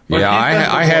 Yeah,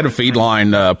 I had a feed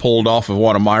line pulled off of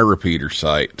one of my repeater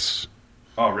sites.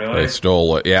 Oh, really? They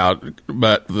stole it. Yeah,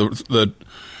 but but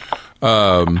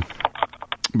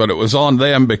it was on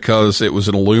them because it was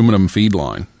an aluminum feed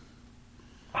line.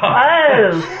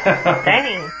 Oh,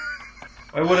 dang!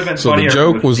 It would have been so funnier the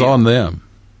joke was on them.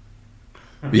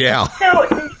 Yeah. So,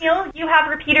 Neil, you have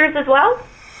repeaters as well?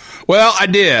 Well, I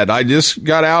did. I just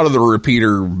got out of the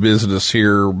repeater business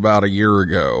here about a year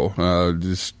ago.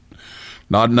 Just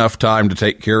not enough time to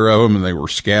take care of them, and they were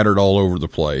scattered all over the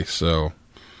place. So,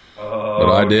 but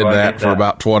I did that for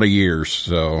about 20 years.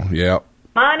 So, yeah.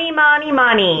 Money, money,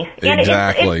 money. And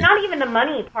Exactly. it's not even the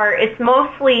money part. It's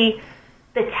mostly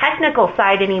the technical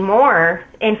side anymore,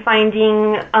 and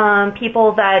finding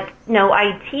people that know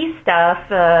IT stuff,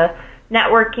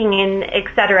 networking and et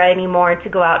cetera anymore to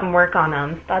go out and work on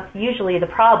them. That's usually the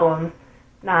problem,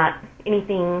 not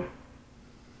anything,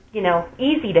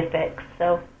 easy to fix.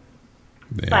 So,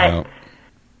 Yeah.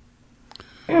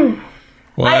 but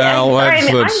Well, I'm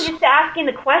that's used to asking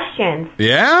the questions.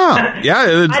 yeah.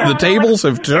 The tables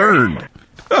have turned.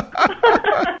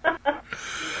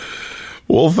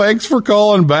 Well, thanks for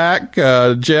calling back,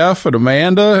 Jeff and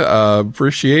Amanda.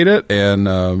 Appreciate it, and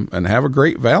have a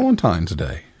great Valentine's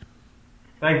Day.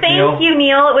 Thank you,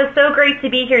 Neil. It was so great to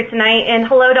be here tonight, and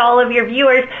hello to all of your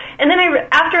viewers. And then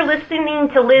after listening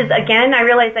to Liz again, I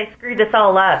realized I screwed this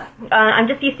all up. I'm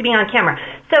just used to being on camera.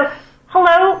 So,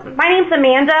 hello, my name's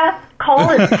Amanda. Call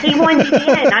is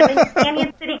K1DN. I'm in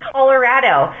Canyon City,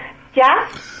 Colorado.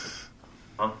 Jeff?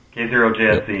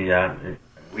 K0JSC,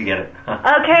 we get it.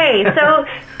 Okay, so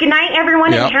good night,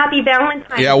 everyone, Yep. and happy Valentine's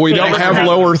Day. Yeah, we don't have Nice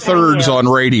lower to thirds you. on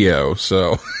radio,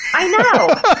 so. I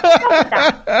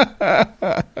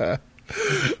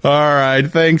know. All right,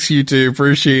 thanks, you two.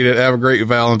 Appreciate it. Have a great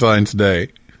Valentine's Day.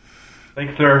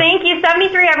 Thanks, sir. Thank you,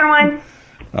 73, everyone.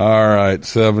 All right,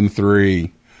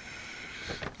 7-3.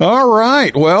 All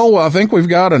right, well, I think we've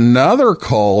got another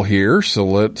call here, so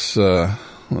let's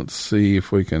see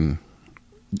if we can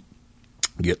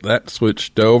get that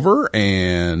switched over.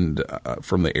 And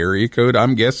from the area code,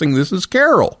 I'm guessing this is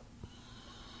Carol.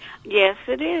 Yes,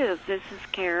 it is. This is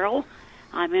Carol.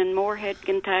 I'm in Moorhead,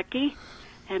 Kentucky,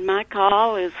 and my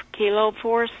call is Kilo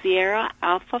 4 Sierra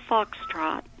Alpha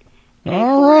Foxtrot.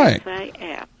 All right.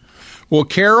 SAF. Well,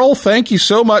 Carol, thank you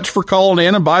so much for calling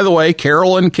in. And by the way,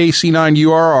 Carolyn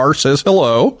KC9URR says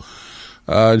hello.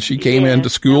 She came into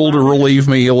school to relieve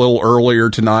me a little earlier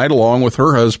tonight, along with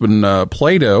her husband,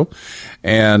 Plato.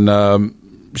 And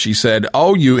she said,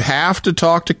 oh, you have to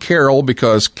talk to Carol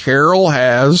because Carol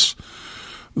has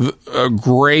a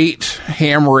great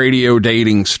ham radio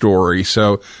dating story.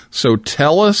 So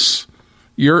tell us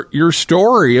your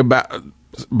story about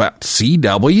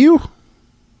CW.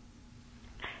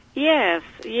 Yes.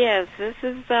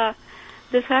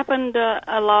 This happened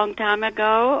a long time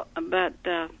ago, but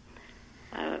a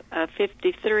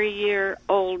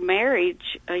 53-year-old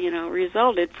marriage,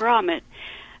 resulted from it.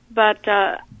 But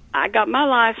I got my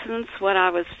license when I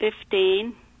was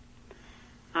 15,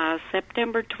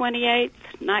 September 28th,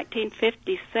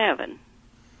 1957.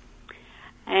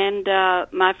 And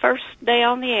my first day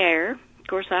on the air, of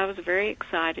course, I was very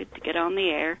excited to get on the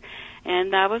air.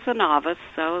 And I was a novice,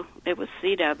 so it was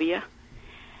CW.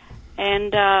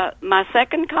 And my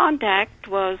second contact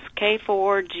was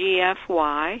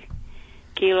K4GFY,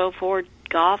 Kilo 4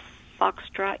 Golf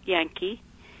Foxtrot Yankee,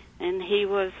 and he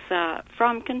was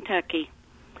from Kentucky.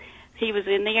 He was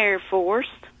in the Air Force.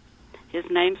 His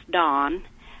name's Don.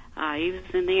 He was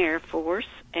in the Air Force,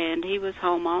 and he was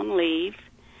home on leave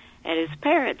at his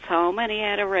parents' home, and he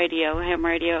had a ham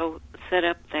radio set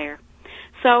up there.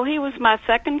 So he was my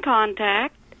second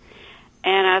contact,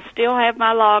 and I still have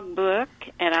my logbook,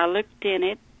 and I looked in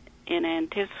it in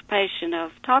anticipation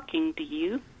of talking to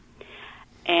you.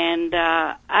 And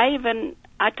I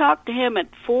talked to him at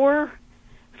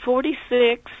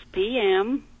 4:46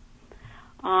 p.m.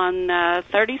 on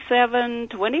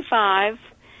 3725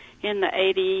 in the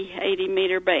 80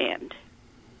 meter band.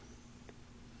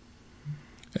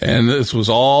 And this was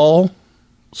all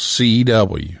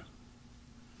CW.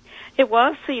 It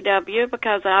was CW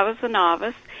because I was a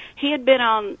novice. He had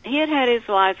had his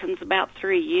license about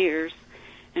 3 years,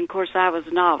 and of course I was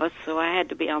a novice, so I had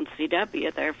to be on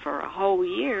CW there for a whole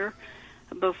year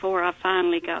before I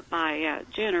finally got my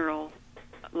general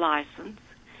license.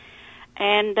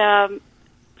 And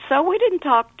so we didn't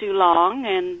talk too long,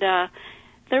 and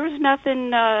there was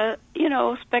nothing,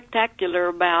 spectacular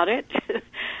about it.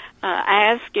 I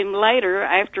asked him later,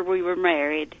 after we were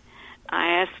married,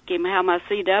 I asked him how my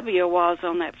CW was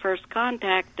on that first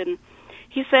contact, and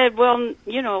he said, well,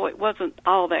 it wasn't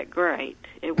all that great.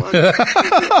 It wasn't.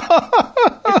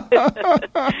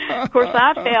 Of course,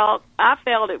 I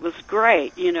felt it was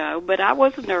great, but I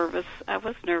was nervous. I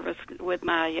was nervous with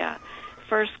my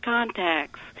first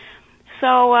contacts.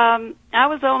 So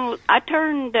I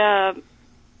turned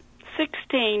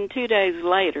 16 2 days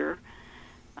later.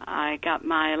 I got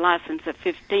my license at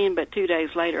 15, but 2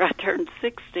 days later I turned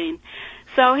 16.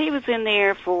 So he was in the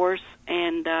Air Force,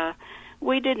 and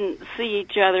we didn't see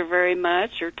each other very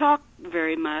much or talk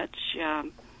very much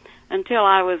until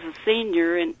I was a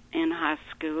senior in high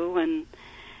school, and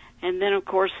then of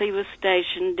course he was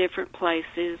stationed different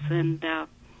places, and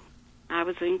I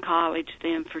was in college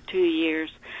then for 2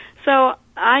 years. So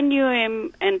I knew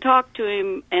him and talked to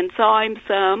him and saw him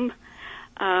some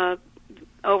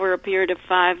over a period of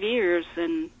 5 years,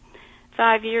 and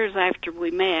 5 years after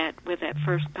we met with that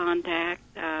first contact,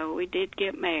 we did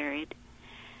get married,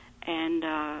 and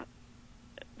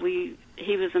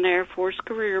he was an Air Force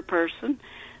career person,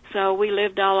 so we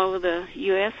lived all over the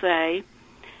USA,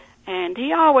 and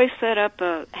he always set up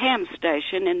a ham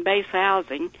station in base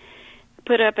housing,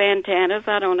 put up antennas.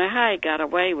 I don't know how he got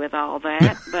away with all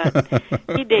that,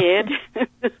 but he did.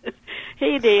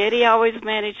 He did. He always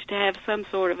managed to have some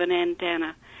sort of an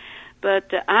antenna.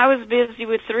 But I was busy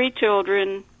with 3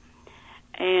 children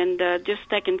and just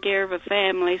taking care of a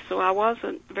family, so I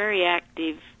wasn't very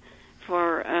active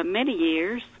for many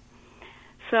years.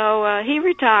 So he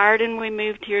retired, and we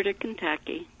moved here to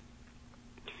Kentucky.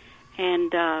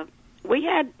 And we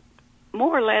had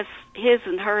more or less his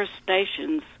and her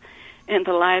stations in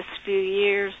the last few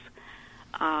years.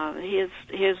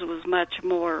 His was much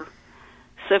more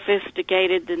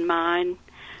sophisticated than mine.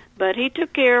 But he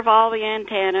took care of all the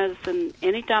antennas, and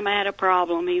anytime I had a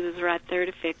problem, he was right there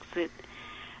to fix it.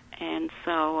 And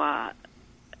so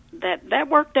that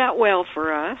worked out well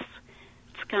for us.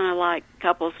 It's kind of like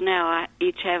couples now,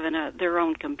 each having their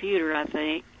own computer, I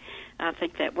think. I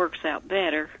think that works out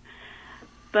better.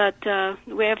 But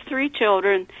we have 3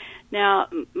 children. Now,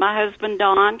 my husband,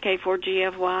 Don,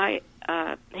 K4GFY,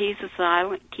 he's a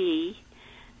silent key.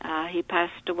 He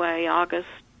passed away August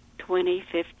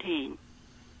 2015.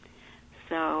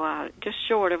 So just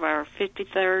short of our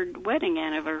 53rd wedding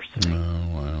anniversary. Oh,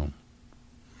 wow.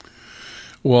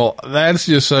 Well, that's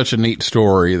just such a neat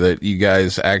story that you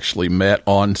guys actually met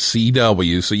on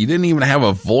CW. So you didn't even have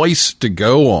a voice to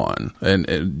go on.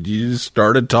 And you just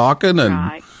started talking, and,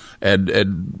 right.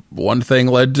 and one thing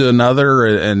led to another,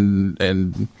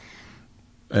 and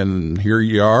here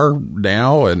you are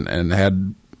now and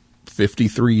had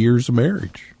 53 years of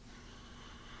marriage.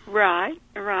 Right.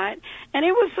 And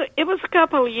it was a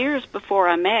couple of years before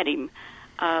I met him.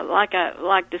 Like I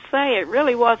like to say, it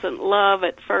really wasn't love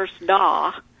at first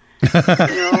daw.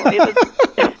 It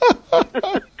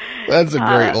was That's a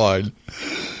great line.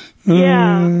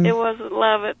 Yeah, it wasn't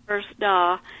love at first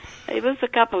daw. It was a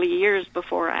couple of years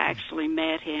before I actually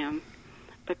met him,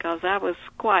 because I was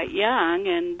quite young,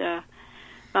 and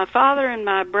my father and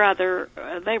my brother,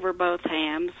 they were both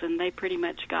hams, and they pretty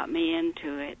much got me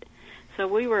into it. So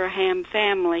we were a ham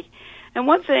family. And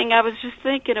one thing I was just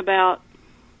thinking about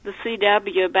the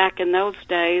CW back in those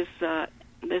days,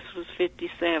 this was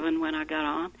 57 when I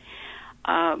got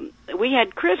on, we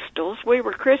had crystals. We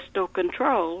were crystal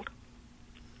controlled.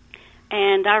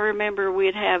 And I remember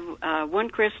we'd have one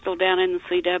crystal down in the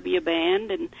CW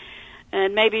band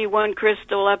and maybe one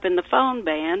crystal up in the phone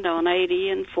band on 80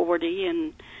 and 40.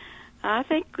 And I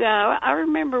think I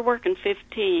remember working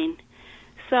 15.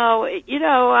 So,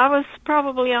 I was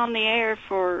probably on the air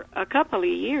for a couple of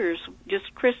years,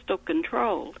 just crystal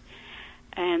controlled.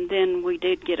 And then we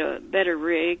did get a better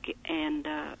rig and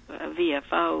a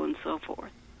VFO and so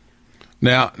forth.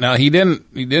 Now he didn't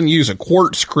use a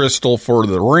quartz crystal for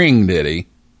the ring, did he?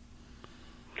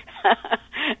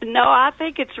 No, I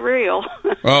think it's real.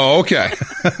 Oh, okay.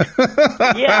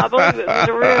 Yeah, I believe it was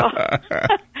real.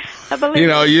 I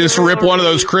believe you just rip one of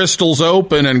those crystals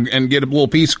open and get a little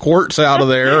piece of quartz out of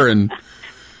there, and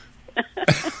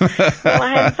well, I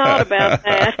hadn't thought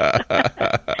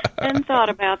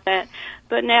about that.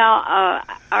 But now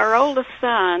our oldest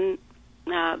son,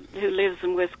 who lives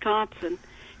in Wisconsin,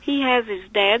 he has his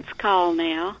dad's call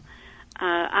now.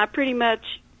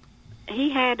 He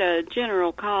had a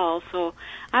general call, so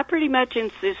I pretty much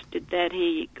insisted that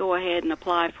he go ahead and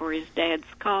apply for his dad's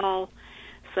call.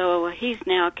 So he's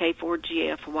now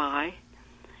K4GFY.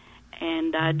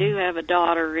 And I do have a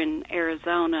daughter in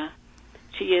Arizona.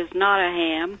 She is not a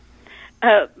ham.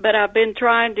 But I've been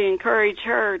trying to encourage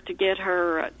her to get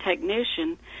her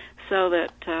technician so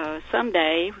that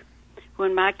someday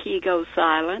when my key goes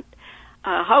silent,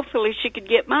 hopefully she could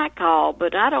get my call,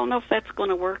 but I don't know if that's going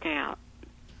to work out.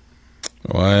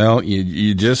 Well,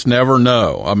 you just never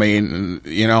know. I mean,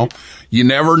 you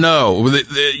never know.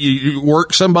 You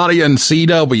work somebody in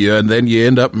CW and then you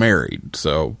end up married.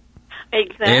 So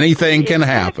exactly. Anything can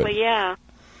happen. Yeah.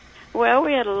 Well,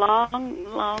 we had a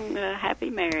long,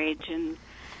 happy marriage, and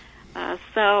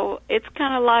so it's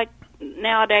kind of like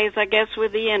nowadays, I guess,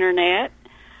 with the internet,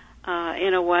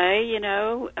 in a way,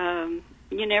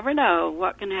 you never know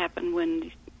what can happen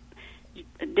when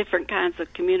different kinds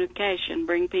of communication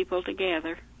bring people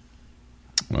together.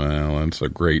 Well, that's a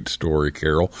great story,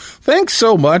 Carol. Thanks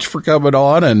so much for coming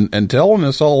on and telling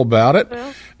us all about it.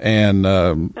 Well, and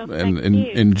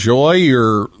enjoy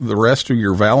the rest of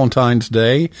your Valentine's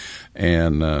Day.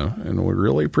 And we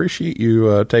really appreciate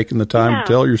you taking the time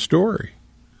to tell your story.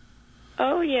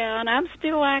 Oh, yeah, and I'm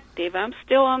still active. I'm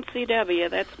still on CW.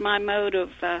 That's my mode of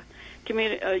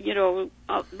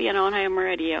being on ham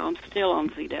radio. I'm still on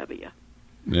CW.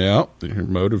 Yeah, your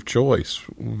mode of choice.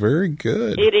 Very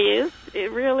good. It is.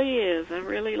 It really is. I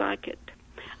really like it.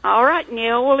 All right,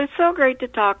 Neil. Well, it's so great to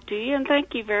talk to you, and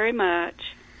thank you very much.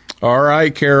 All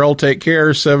right, Carol. Take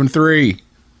care. 7-3.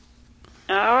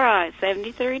 All right,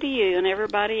 73 to you and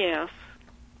everybody else.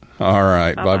 All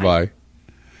right. Bye-bye. Bye-bye.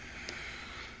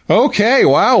 Okay,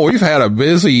 wow, we've had a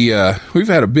busy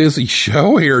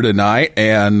show here tonight,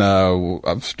 and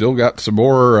I've still got some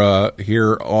more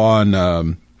here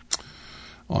on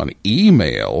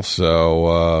email.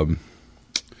 So,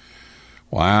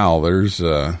 wow, there's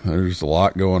a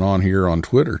lot going on here on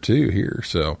Twitter too. Here,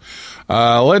 so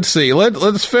let's see.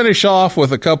 Let's finish off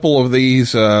with a couple of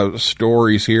these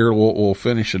stories here. We'll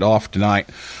finish it off tonight.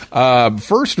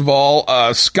 First of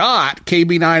all, Scott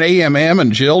KB9AMM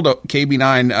and Jill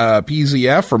KB9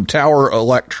 PZF from Tower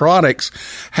Electronics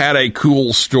had a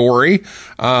cool story.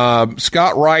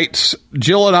 Scott writes,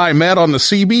 Jill and I met on the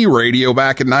CB radio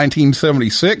back in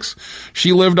 1976.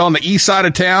 She lived on the east side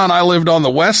of town. I lived on the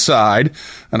west side,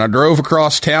 and I drove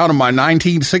across town in my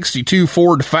 1962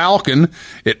 Ford Falcon.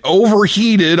 It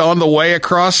overheated on the way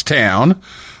across town,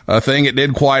 a thing it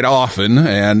did quite often,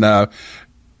 and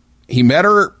he met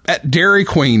her at Dairy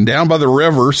Queen down by the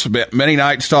river. Spent many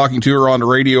nights talking to her on the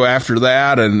radio after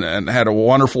that, and had a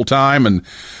wonderful time.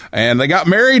 And they got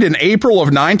married in April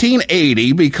of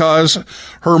 1980 because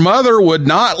her mother would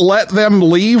not let them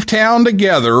leave town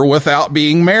together without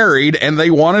being married, and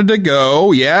they wanted to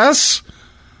go, yes,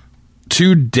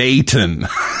 to Dayton.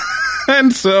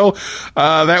 And so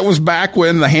that was back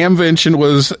when the Hamvention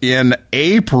was in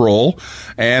April.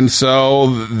 And so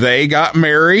they got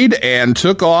married and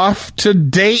took off to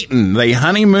Dayton. They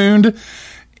honeymooned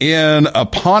in a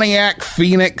Pontiac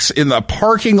Phoenix in the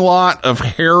parking lot of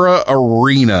Hara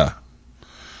Arena.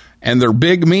 And their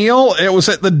big meal, it was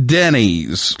at the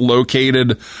Denny's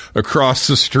located across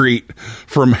the street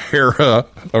from Hara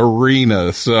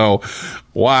Arena. So,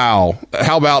 wow.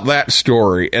 How about that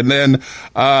story? And then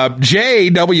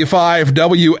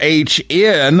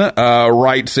JW5WHN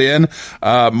writes in,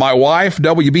 my wife,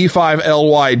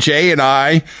 WB5LYJ, and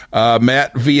I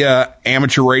met via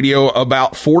amateur radio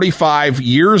about 45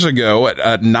 years ago at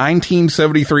a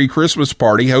 1973 Christmas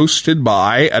party hosted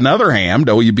by another ham,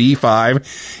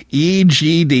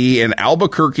 WB5EGD in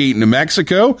Albuquerque, New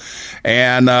Mexico.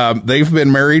 And they've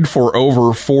been married for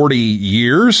over 40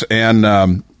 years.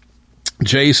 And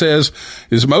Jay says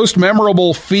his most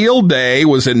memorable field day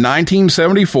was in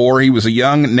 1974. He was a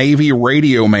young Navy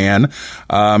radio man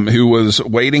who was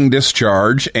waiting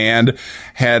discharge and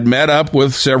had met up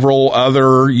with several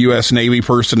other U.S. Navy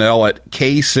personnel at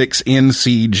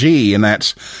K6NCG, and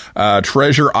that's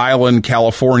Treasure Island,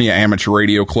 California Amateur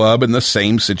Radio Club, in the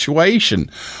same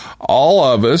situation. All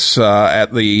of us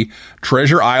at the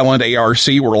Treasure Island ARC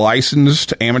were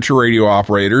licensed amateur radio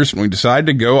operators, and we decided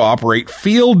to go operate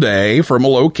field day from a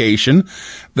location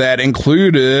that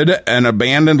included an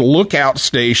abandoned lookout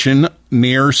station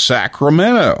near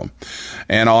Sacramento.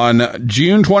 And on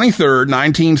June 23rd,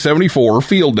 1974,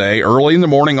 field day, early in the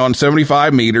morning on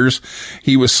 75 meters,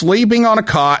 he was sleeping on a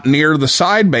cot near the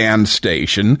sideband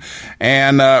station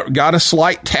and got a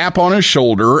slight tap on his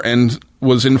shoulder and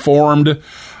was informed,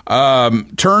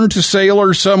 turn to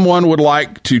sailor, someone would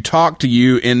like to talk to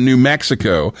you in New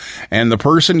Mexico. And the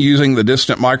person using the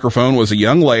distant microphone was a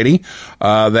young lady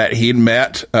that he'd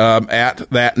met at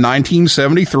that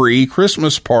 1973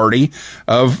 Christmas party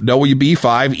of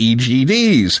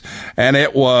WB5EGDs. And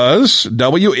it was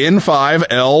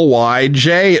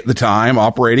WN5LYJ at the time,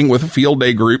 operating with a field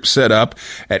day group set up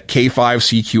at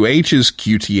K5CQH's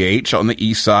QTH on the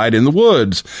east side in the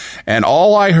woods. And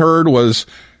all I heard was,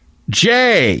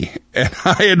 Jay, and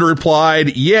I had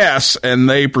replied yes, and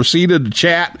they proceeded to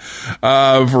chat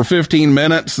for 15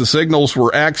 minutes. The signals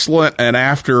were excellent, and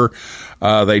after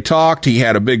they talked, he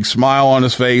had a big smile on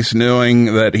his face,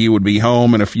 knowing that he would be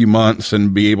home in a few months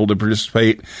and be able to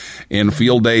participate in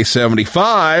Field Day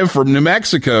 75 from New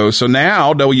Mexico. So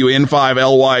now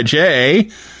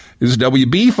WN5LYJ is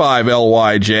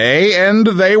WB5LYJ, and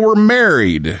they were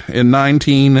married in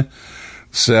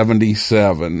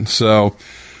 1977. So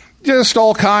just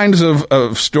all kinds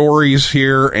of stories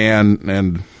here,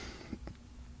 and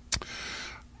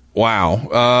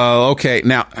Wow. Okay.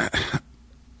 Now,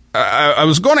 I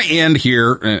was going to end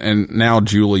here, and now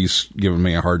Julie's giving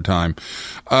me a hard time.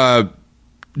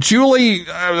 Julie,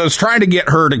 I was trying to get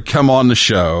her to come on the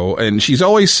show, and she's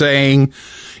always saying,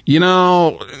 you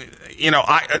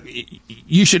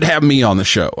should have me on the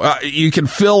show. You can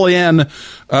fill in,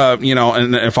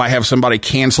 and if I have somebody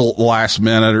cancel at the last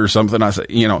minute or something, I say,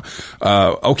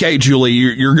 okay, Julie,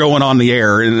 you're going on the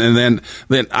air. And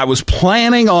then I was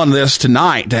planning on this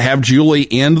tonight to have Julie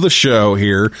end the show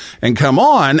here and come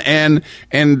on. And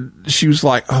she was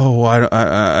like, oh,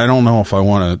 I don't know if I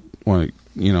want to,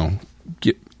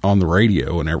 get on the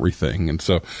radio and everything. And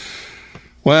so,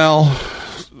 well,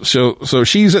 so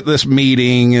she's at this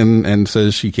meeting and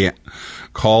says she can't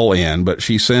call in, but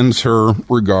she sends her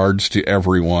regards to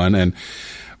everyone. And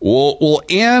we'll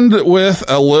end with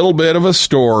a little bit of a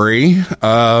story.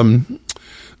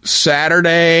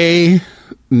 Saturday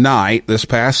night, this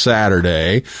past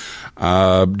Saturday,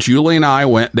 Julie and I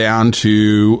went down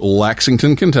to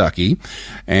Lexington, Kentucky,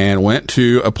 and went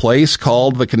to a place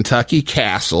called the Kentucky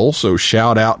Castle. So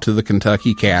shout out to the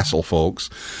Kentucky Castle folks.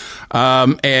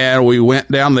 And we went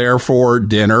down there for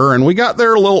dinner, and we got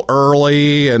there a little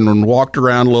early and walked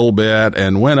around a little bit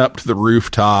and went up to the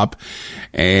rooftop,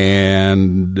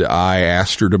 and I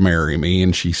asked her to marry me,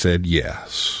 and she said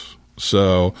yes.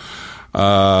 So,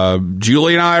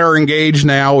 Julie and I are engaged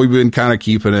now. We've been kind of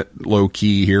keeping it low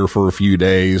key here for a few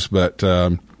days, but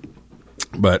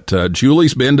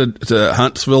Julie's been to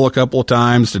Huntsville a couple of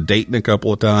times, to Dayton a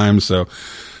couple of times. So,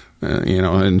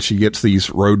 and she gets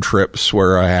these road trips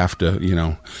where I have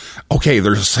to, okay,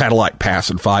 there's a satellite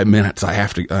pass in 5 minutes. I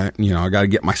have to, I got to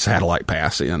get my satellite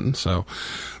pass in. So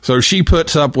she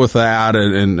puts up with that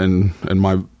and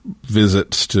my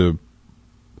visits to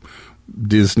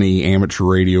Disney Amateur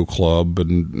Radio Club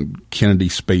and Kennedy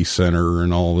Space Center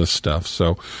and all this stuff.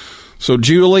 So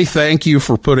Julie, thank you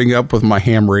for putting up with my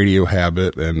ham radio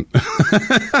habit.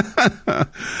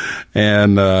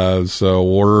 And,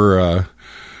 so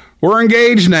we're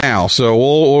engaged now, so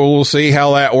we'll see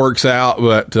how that works out,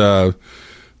 but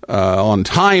on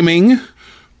timing,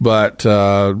 but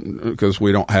because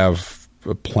we don't have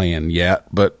a plan yet,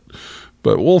 but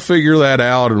we'll figure that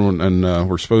out, and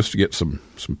we're supposed to get some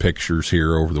pictures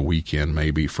here over the weekend,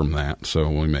 maybe from that, so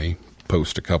we may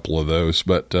post a couple of those.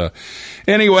 But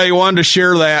anyway, wanted to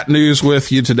share that news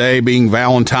with you today, being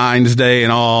Valentine's Day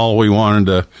and all. We wanted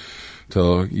to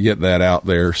get that out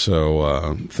there.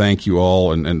 So thank you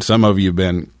all. And some of you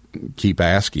have keep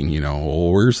asking,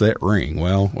 well, where's that ring?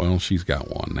 Well, she's got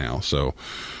one now. So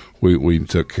we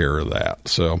took care of that.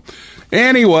 So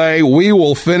anyway, we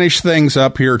will finish things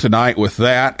up here tonight with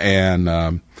that.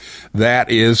 And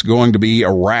that is going to be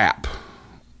a wrap.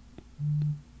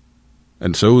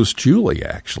 And so is Julie,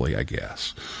 actually, I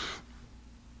guess.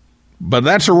 But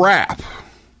that's a wrap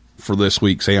for this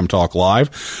week's Ham Talk Live.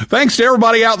 Thanks to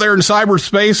everybody out there in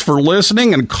cyberspace for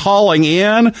listening and calling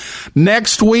in.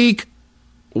 Next week,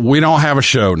 we don't have a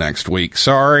show next week.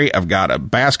 Sorry, I've got a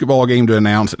basketball game to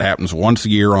announce. It happens once a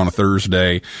year on a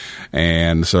Thursday,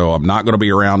 and so I'm not going to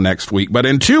be around next week. But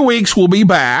in 2 weeks, we'll be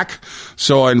back.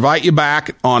 So I invite you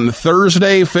back on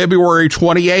Thursday, February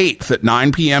 28th at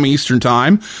 9 p.m. Eastern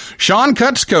Time. Sean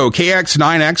Kutzko,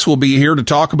 KX9X, will be here to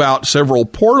talk about several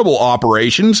portable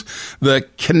operations, the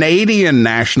Canadian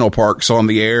national parks on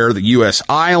the air, the U.S.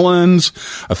 islands,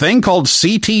 a thing called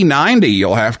CT90.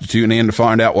 You'll have to tune in to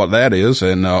find out what that is,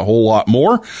 and a whole lot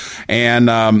more.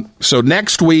 And so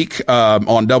next week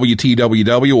on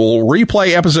WTWW, we'll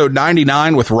replay episode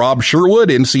 99 with Rob Sherwood,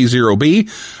 NC0B,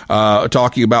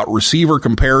 talking about receiver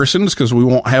comparisons, because we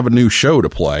won't have a new show to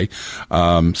play.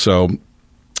 So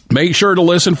make sure to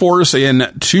listen for us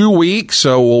in 2 weeks.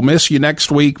 So we'll miss you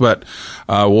next week, but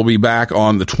we'll be back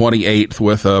on the 28th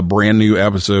with a brand new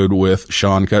episode with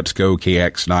Sean Kutzko,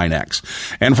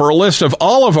 KX9X. And for a list of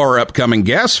all of our upcoming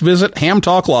guests, visit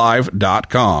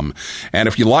hamtalklive.com. And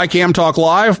if you like Ham Talk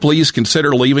Live, please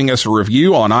consider leaving us a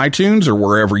review on iTunes or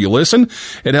wherever you listen.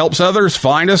 It helps others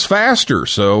find us faster.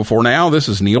 So for now, this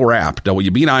is Neil Rapp,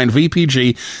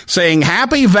 WB9VPG, saying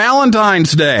Happy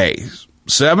Valentine's Day.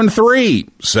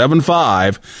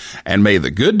 7375, and may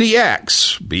the good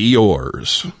DX be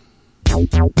yours.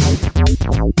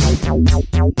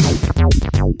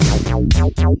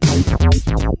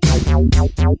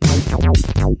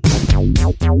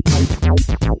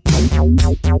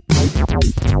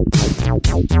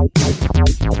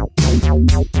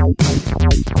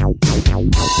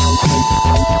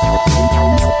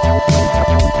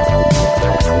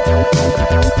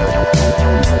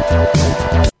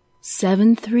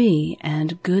 7-3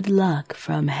 and good luck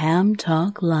from Ham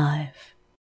Talk Live.